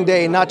exciting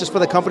day, not just for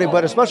the company,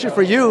 but especially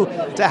for you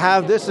to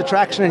have this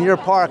attraction in your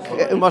park.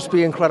 It must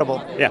be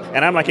incredible. Yeah,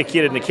 and I'm like a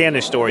kid in the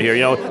candy store here.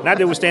 Not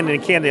that we're standing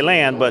in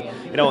Candyland, but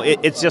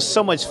it's just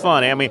so much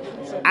fun. I mean,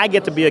 I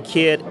get to be a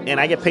kid, and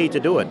I get paid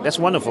to do it. That's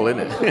wonderful, isn't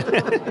it?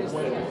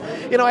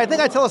 I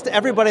think I tell this to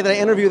everybody that I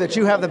interview that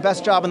you have the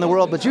best job in the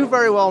world, but you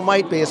very well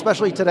might be,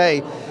 especially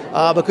today,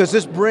 because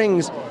this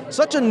brings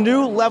such a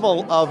new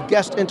level of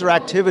guest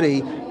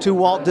interactivity to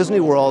Walt Disney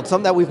World,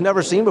 something that we've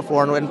never seen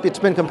before, and it's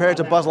been compared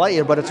to Buzz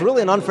Lightyear, but it's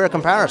really an unfair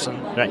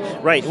comparison.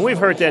 Right. And we've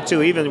heard that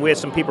too. Even we had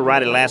some people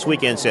ride it last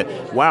weekend and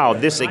said, wow,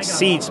 this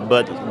exceeds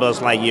Buzz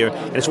Lightyear,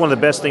 and it's one of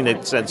the best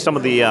things that some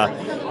of the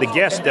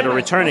guests that are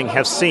returning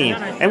have seen.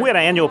 And we had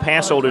our annual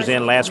pass holders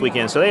in last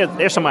weekend, so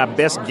they're some of our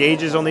best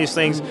gauges on these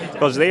things,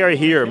 because they are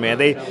here, man.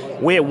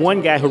 We had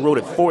one guy who rode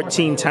it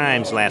 14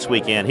 times last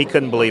weekend. He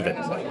couldn't believe it.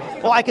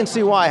 Well, I can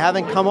see why.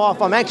 Having come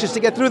off, I'm anxious to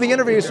get through the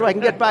interview so I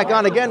can get back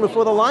on again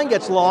before the line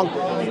gets long.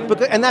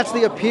 And that's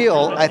the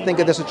appeal, I think,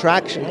 of this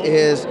attraction,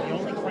 is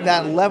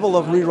that level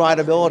of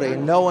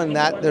re-rideability, knowing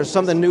that there's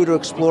something new to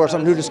explore,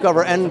 something new to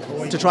discover, and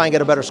to try and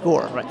get a better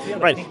score.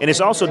 Right. And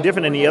it's also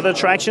different than the other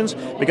attractions,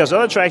 because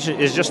other attraction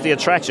is just the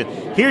attraction.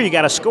 Here you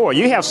got a score.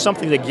 You have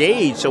something to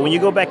gauge. So when you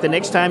go back the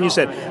next time, you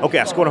said, okay,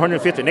 I scored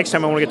 150. Next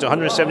time I want to get to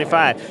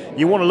 175.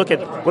 You want to look at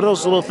what are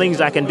those little things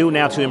I can do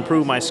now to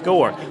improve my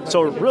score.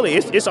 So really,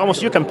 it's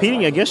almost you're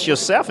competing against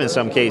yourself in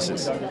some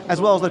cases. As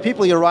well as the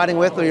people you're riding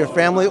with, or your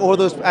family, or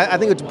those. I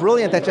think it's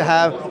brilliant that you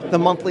have the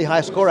monthly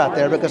high score out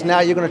there, because now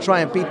you're going to try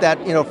and beat that,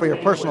 for your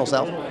personal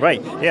self. Right,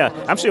 yeah.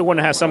 I'm still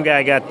wondering how some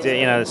guy got,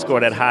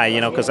 score that high,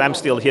 because I'm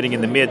still hitting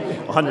in the mid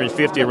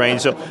 150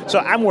 range. So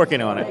I'm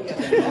working on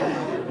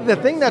it. The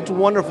thing that's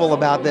wonderful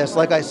about this,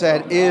 like I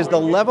said, is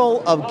the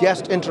level of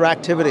guest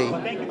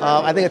interactivity.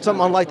 I think it's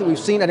something unlike that we've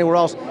seen anywhere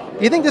else. Do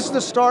you think this is the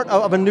start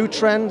of a new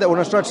trend that we're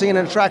going to start seeing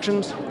in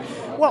attractions?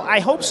 Well, I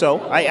hope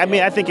so.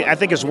 I think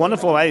it's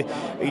wonderful.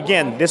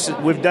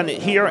 We've done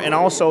it here and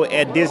also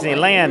at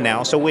Disneyland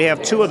now, so we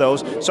have two of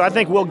those. So I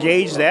think we'll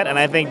gauge that, and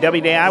I think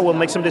WDI will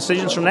make some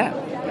decisions from that.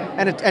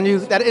 And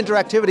that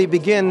interactivity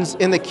begins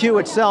in the queue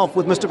itself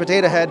with Mr.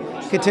 Potato Head,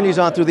 continues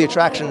on through the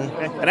attraction.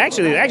 And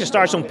actually, it actually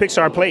starts on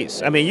Pixar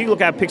Place. I mean, you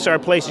look at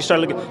Pixar Place, you start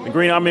looking at the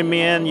Green Army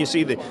Men, you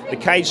see the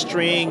kite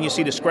string, you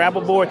see the Scrabble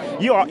board.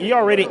 You're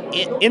already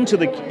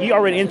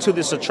into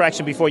this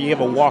attraction before you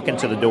ever walk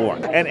into the door.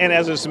 And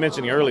as I was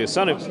mentioning earlier,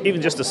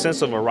 even just a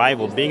sense of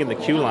arrival, being in the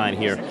queue line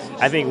here,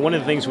 I think one of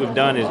the things we've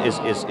done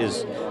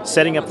is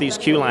setting up these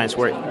queue lines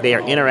where they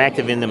are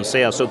interactive in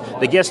themselves. So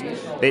the guests,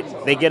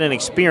 they get an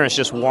experience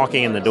just walking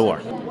in the door.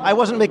 I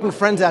wasn't making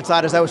friends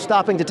outside as I was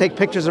stopping to take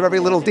pictures of every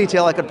little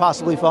detail I could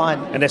possibly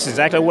find. And that's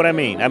exactly what I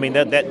mean. I mean,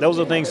 those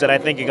are things that I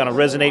think are going to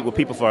resonate with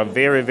people for a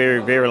very,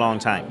 very, very long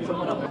time.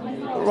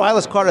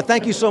 Rilous Carter,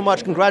 thank you so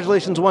much.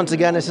 Congratulations once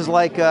again. This is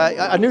like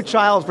a new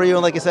child for you,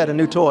 and like I said, a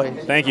new toy.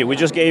 Thank you. We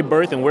just gave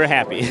birth, and we're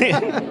happy.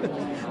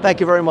 Thank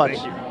you very much.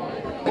 Thank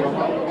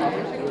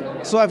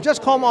you. So I've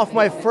just come off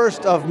my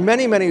first of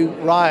many, many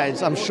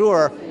rides, I'm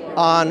sure,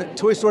 on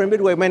Toy Story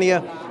Midway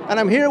Mania, and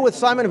I'm here with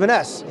Simon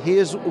Veness. He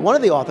is one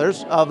of the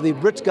authors of the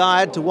Brit's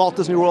Guide to Walt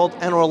Disney World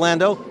and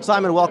Orlando.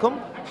 Simon, welcome.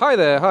 Hi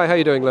there. Hi, how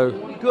you doing,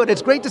 Lou? Good.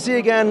 It's great to see you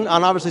again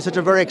on obviously such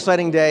a very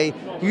exciting day.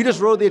 You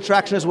just rode the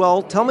attraction as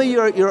well. Tell me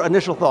your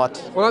initial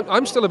thoughts. Well,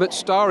 I'm still a bit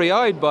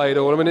starry-eyed by it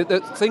all. I mean,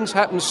 things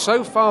happen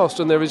so fast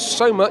and there is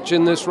so much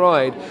in this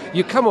ride.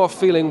 You come off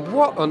feeling,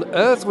 what on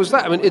earth was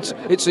that? I mean,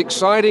 it's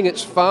exciting,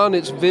 it's fun,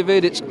 it's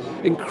vivid, it's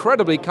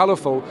incredibly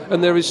colourful,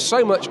 and there is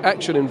so much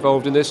action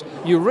involved in this.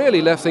 You're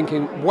really left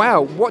thinking,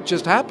 wow, what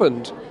just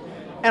happened?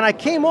 And I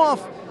came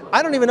off,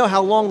 I don't even know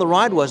how long the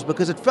ride was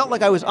because it felt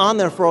like I was on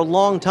there for a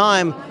long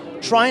time,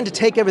 trying to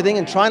take everything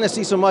and trying to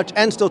see so much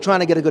and still trying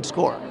to get a good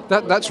score.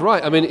 That's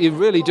right. I mean, you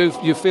really do.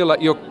 You feel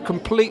like you're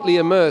completely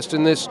immersed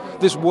in this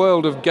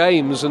world of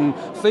games and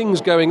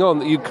things going on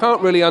that you can't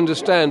really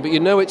understand, but you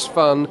know it's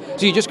fun,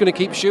 so you're just going to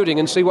keep shooting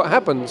and see what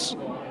happens.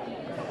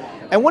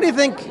 And what do you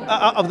think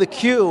of the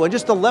queue and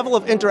just the level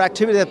of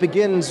interactivity that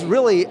begins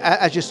really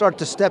as you start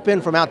to step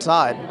in from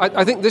outside?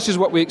 I think this is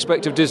what we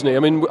expect of Disney. I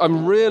mean,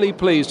 I'm really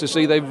pleased to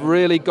see they've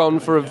really gone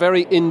for a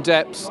very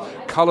in-depth,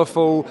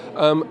 colourful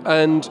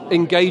and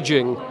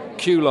engaging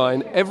queue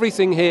line.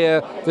 Everything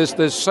here,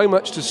 there's so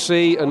much to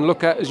see and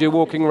look at as you're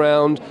walking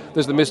around.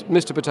 There's the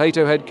Mr.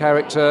 Potato Head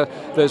character.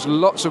 There's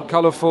lots of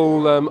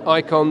colourful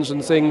icons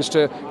and things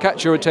to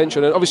catch your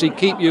attention and obviously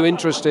keep you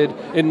interested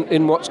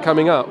in what's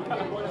coming up.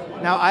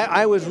 Now,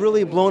 I was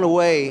really blown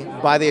away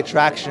by the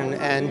attraction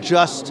and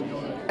just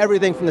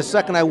everything from the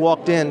second I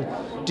walked in.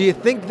 Do you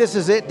think this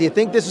is it? Do you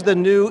think this is the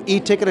new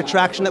e-ticket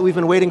attraction that we've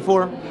been waiting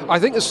for? I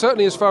think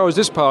certainly as far as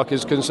this park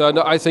is concerned,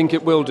 I think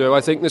it will do.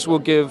 I think this will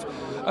give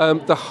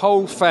the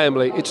whole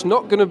family. It's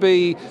not going to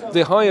be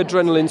the high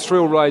adrenaline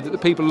thrill ride that the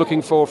people are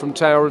looking for from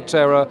Tower of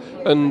Terror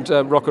and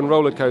Rock and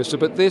Roller Coaster,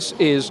 but this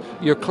is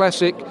your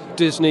classic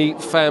Disney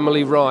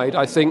family ride,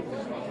 I think,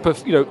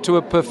 to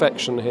a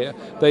perfection here.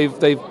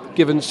 They've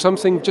given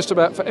something just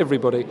about for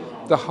everybody.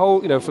 The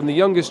whole, from the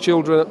youngest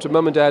children up to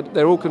mum and dad,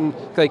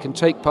 they can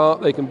take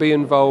part, they can be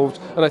involved,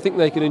 and I think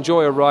they can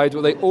enjoy a ride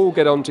where they all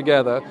get on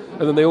together,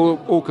 and then they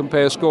all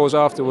compare scores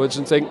afterwards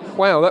and think,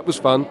 wow, that was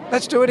fun,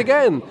 let's do it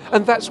again.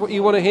 And that's what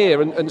you want to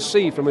hear and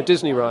see from a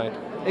Disney ride.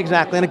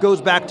 Exactly, and it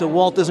goes back to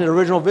Walt Disney's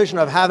original vision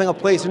of having a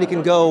place where he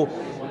can go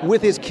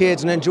with his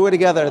kids and enjoy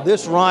together.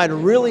 This ride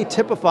really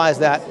typifies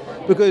that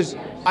because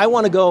I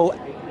want to go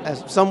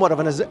as somewhat of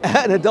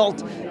an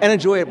adult and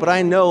enjoy it, but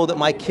I know that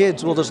my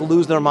kids will just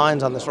lose their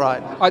minds on this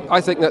ride. I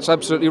think that's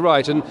absolutely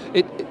right, and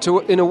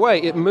in a way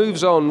it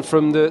moves on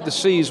from the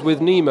Seas with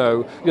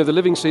Nemo, the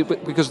Living Sea,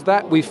 because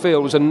that we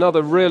feel was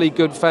another really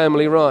good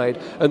family ride,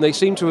 and they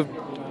seem to have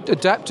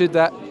adapted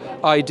that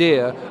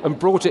idea and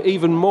brought it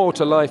even more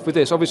to life with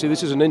this. Obviously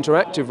this is an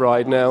interactive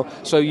ride now,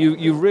 so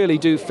you really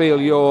do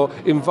feel you're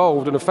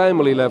involved on a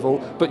family level,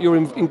 but you're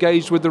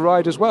engaged with the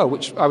ride as well,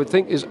 which I would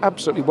think is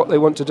absolutely what they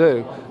want to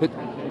do.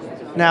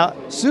 Now,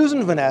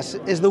 Susan Veness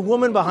is the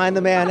woman behind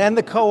the man and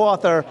the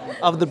co-author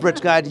of the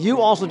Brit's Guide. You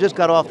also just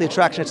got off the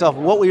attraction itself.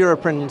 What were your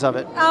opinions of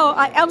it? Oh,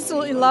 I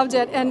absolutely loved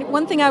it. And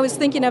one thing I was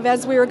thinking of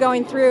as we were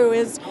going through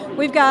is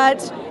we've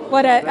got,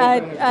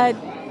 a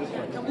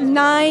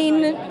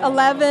 9,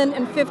 11,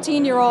 and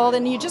 15-year-old,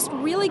 and you just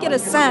really get a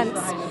sense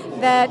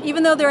that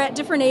even though they're at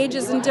different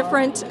ages and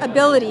different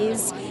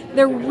abilities,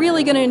 they're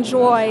really going to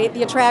enjoy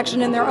the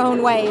attraction in their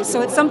own way.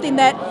 So it's something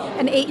that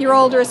an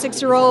 8-year-old or a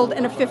 6-year-old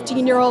and a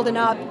 15-year-old and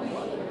up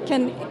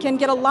can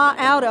get a lot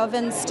out of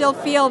and still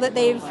feel that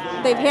they've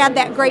had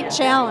that great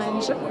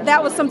challenge.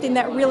 That was something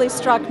that really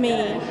struck me.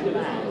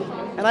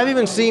 And I've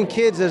even seen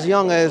kids as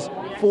young as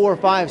 4,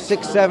 5,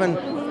 6, 7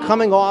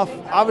 coming off.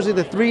 Obviously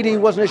the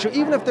 3D wasn't an issue.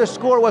 Even if their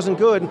score wasn't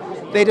good,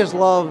 they just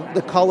love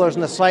the colors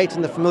and the sights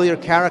and the familiar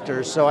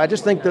characters. So I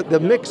just think that the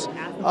mix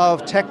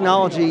of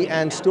technology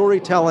and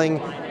storytelling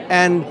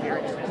and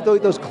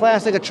those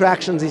classic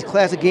attractions, these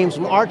classic games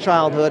from our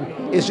childhood,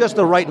 is just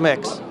the right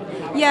mix.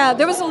 Yeah,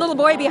 there was a little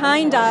boy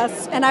behind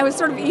us, and I was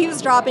sort of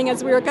eavesdropping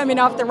as we were coming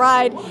off the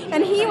ride,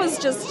 and he was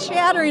just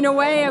chattering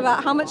away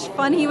about how much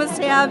fun he was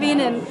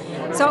having, and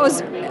so it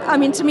was I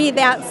mean, to me,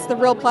 that's the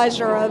real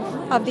pleasure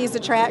of these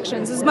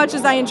attractions. As much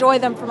as I enjoy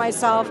them for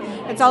myself,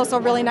 it's also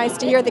really nice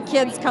to hear the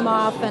kids come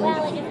off and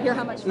hear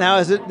how much. Now,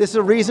 is this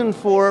a reason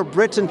for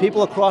Brits and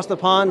people across the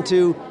pond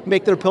to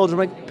make their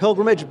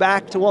pilgrimage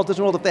back to Walt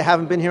Disney World if they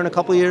haven't been here in a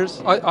couple of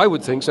years? I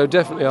would think so,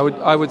 definitely.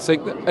 I would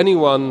think that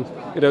anyone,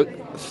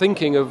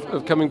 thinking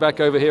of coming back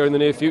over here in the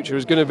near future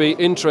is going to be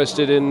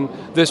interested in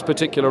this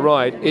particular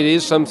ride. It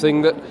is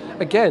something that,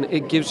 again,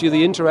 it gives you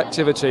the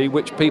interactivity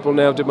which people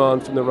now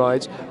demand from the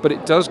rides, but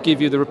it does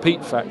give you the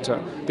repeat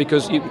factor,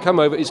 because you can come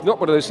over, it's not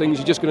one of those things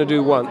you're just going to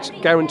do once,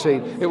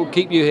 guaranteed. It will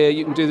keep you here.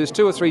 You can do this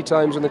 2 or 3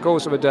 times in the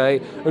course of a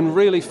day and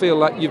really feel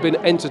like you've been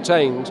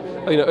entertained,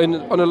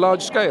 on a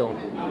large scale.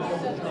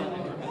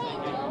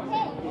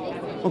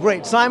 Well,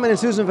 great. Simon and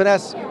Susan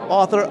Veness,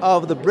 author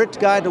of The Brit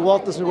Guide to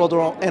Walt Disney World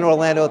in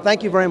Orlando.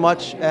 Thank you very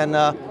much, and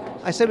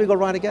I say we go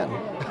ride again.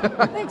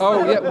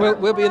 Oh, yeah,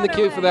 we'll be in the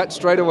queue for that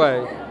straight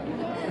away.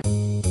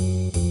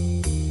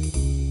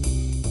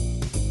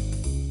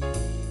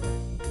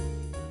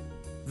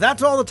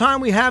 That's all the time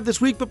we have this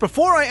week, but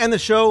before I end the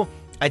show,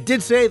 I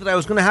did say that I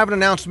was going to have an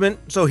announcement,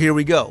 so here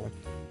we go.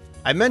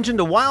 I mentioned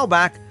a while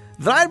back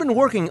that I had been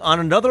working on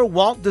another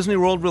Walt Disney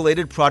World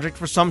related project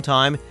for some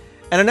time,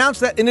 and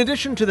announced that in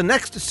addition to the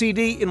next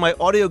CD in my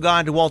audio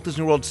guide to Walt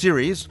Disney World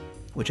series,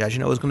 which as you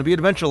know is going to be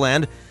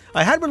Adventureland,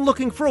 I had been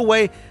looking for a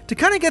way to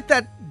kind of get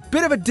that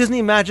bit of a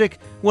Disney magic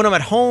when I'm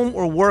at home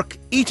or work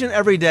each and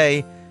every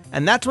day,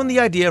 and that's when the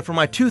idea for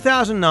my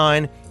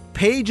 2009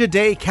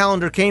 Page-A-Day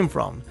calendar came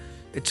from.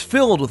 It's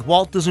filled with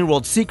Walt Disney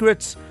World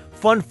secrets,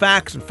 fun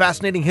facts, and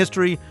fascinating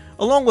history,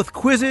 along with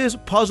quizzes,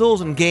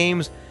 puzzles, and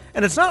games,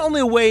 and it's not only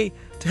a way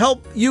to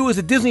help you as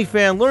a Disney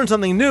fan learn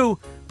something new,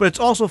 but it's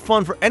also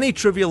fun for any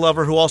trivia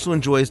lover who also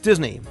enjoys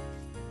Disney.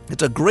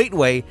 It's a great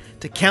way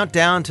to count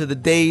down to the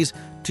days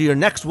to your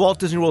next Walt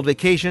Disney World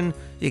vacation.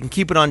 You can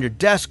keep it on your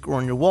desk or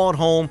on your wall at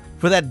home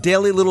for that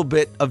daily little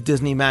bit of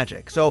Disney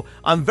magic. So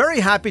I'm very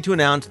happy to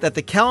announce that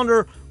the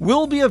calendar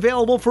will be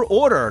available for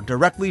order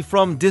directly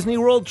from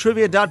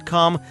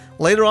DisneyWorldTrivia.com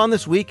later on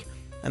this week,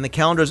 and the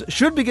calendars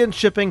should begin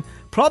shipping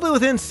probably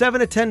within 7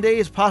 to 10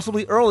 days,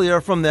 possibly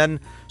earlier from then.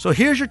 So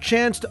here's your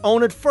chance to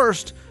own it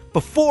first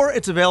before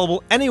it's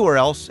available anywhere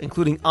else,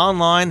 including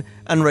online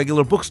and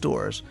regular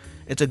bookstores.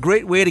 It's a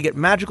great way to get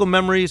magical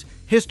memories,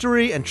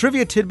 history, and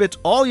trivia tidbits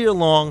all year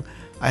long.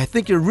 I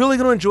think you're really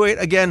going to enjoy it.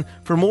 Again,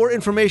 for more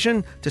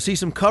information, to see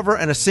some cover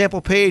and a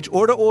sample page,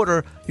 or to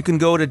order, you can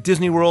go to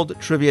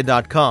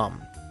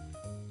DisneyWorldTrivia.com.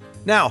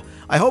 Now,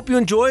 I hope you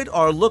enjoyed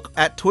our look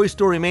at Toy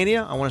Story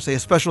Mania. I want to say a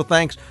special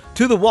thanks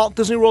to the Walt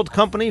Disney World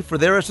Company for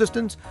their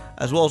assistance,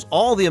 as well as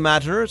all the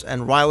Imaginers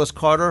and Rilous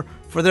Carter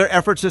for their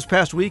efforts this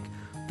past week.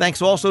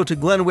 Thanks also to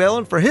Glenn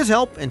Whelan for his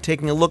help in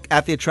taking a look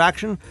at the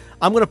attraction.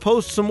 I'm going to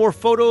post some more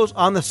photos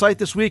on the site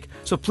this week,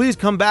 so please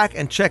come back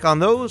and check on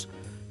those.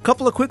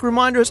 Couple of quick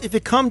reminders, if you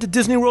come to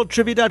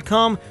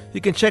DisneyWorldTrivia.com,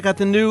 you can check out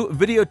the new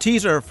video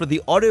teaser for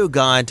the audio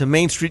guide to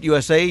Main Street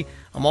USA.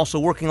 I'm also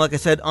working, like I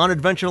said, on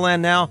Adventureland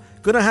now.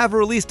 Going to have a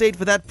release date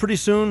for that pretty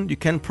soon. You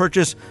can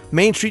purchase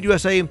Main Street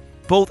USA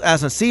both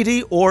as a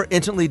CD or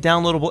instantly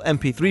downloadable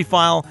MP3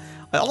 file.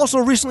 I also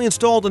recently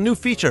installed a new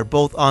feature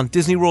both on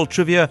Disney World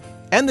Trivia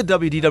and the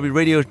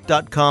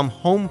WDWRadio.com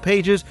home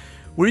pages,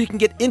 where you can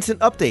get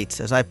instant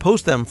updates as I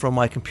post them from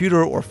my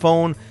computer or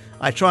phone.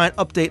 I try and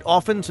update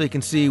often so you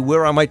can see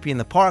where I might be in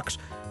the parks,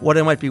 what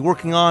I might be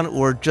working on,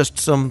 or just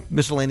some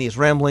miscellaneous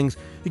ramblings.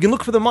 You can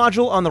look for the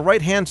module on the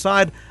right-hand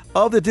side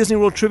of the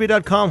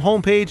DisneyWorldTrivia.com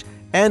homepage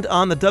and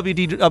on the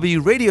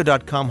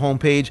WDWRadio.com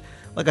homepage.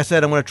 Like I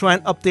said, I'm going to try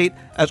and update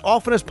as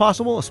often as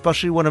possible,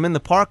 especially when I'm in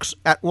the parks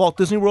at Walt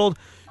Disney World.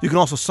 You can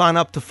also sign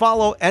up to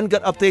follow and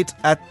get updates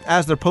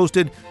as they're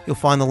posted. You'll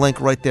find the link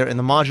right there in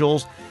the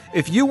modules.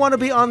 If you want to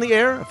be on the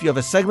air, if you have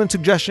a segment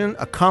suggestion,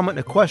 a comment,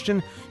 a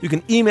question, you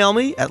can email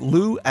me at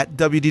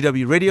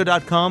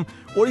lou@wdwradio.com,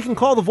 or you can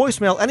call the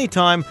voicemail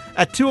anytime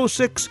at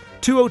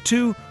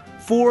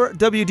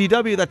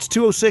 206-202-4WDW. That's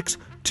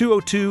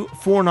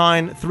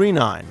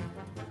 206-202-4939.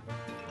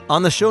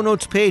 On the show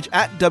notes page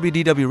at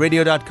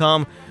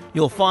WDWRadio.com,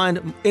 you'll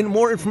find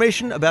more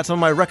information about some of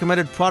my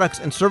recommended products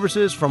and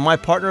services from my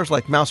partners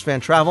like Mouse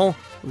Fan Travel,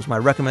 who's my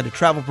recommended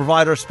travel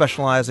provider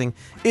specializing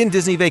in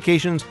Disney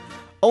vacations,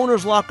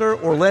 Owner's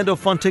Locker, Orlando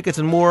Fun Tickets,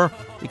 and more.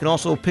 You can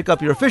also pick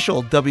up your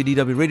official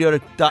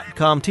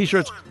WDWRadio.com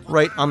t-shirts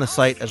right on the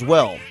site as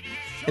well.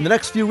 In the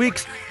next few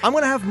weeks, I'm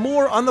going to have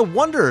more on the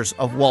wonders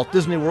of Walt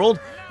Disney World.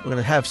 We're going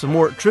to have some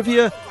more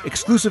trivia,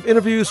 exclusive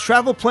interviews,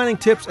 travel planning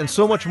tips, and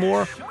so much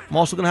more. I'm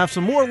also going to have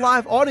some more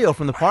live audio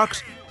from the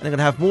parks, and I'm going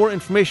to have more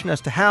information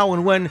as to how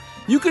and when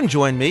you can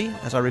join me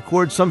as I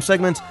record some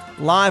segments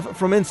live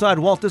from inside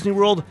Walt Disney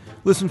World.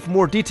 Listen for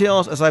more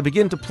details as I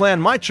begin to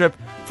plan my trip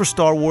for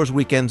Star Wars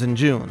weekends in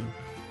June.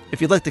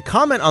 If you'd like to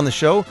comment on the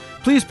show,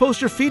 please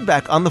post your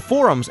feedback on the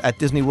forums at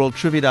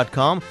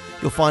DisneyWorldTrivia.com.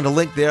 You'll find a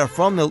link there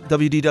from the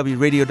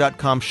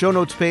WDWRadio.com show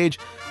notes page.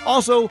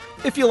 Also,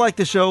 if you like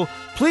the show,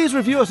 please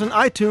review us on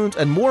iTunes,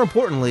 and more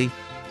importantly,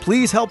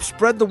 please help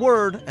spread the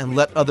word and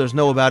let others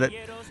know about it.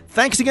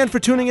 Thanks again for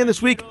tuning in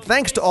this week.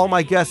 Thanks to all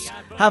my guests.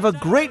 Have a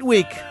great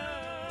week.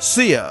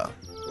 See ya.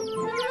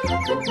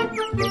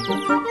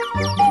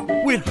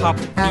 We're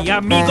happy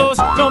amigos,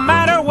 no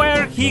matter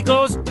where he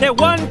goes. The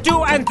 1,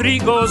 2, and 3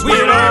 goes.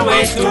 We're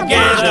always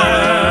together.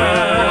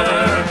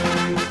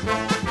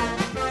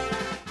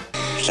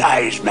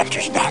 Size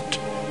matters not.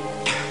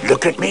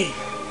 Look at me.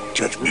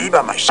 Judge me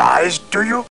by my size, do you?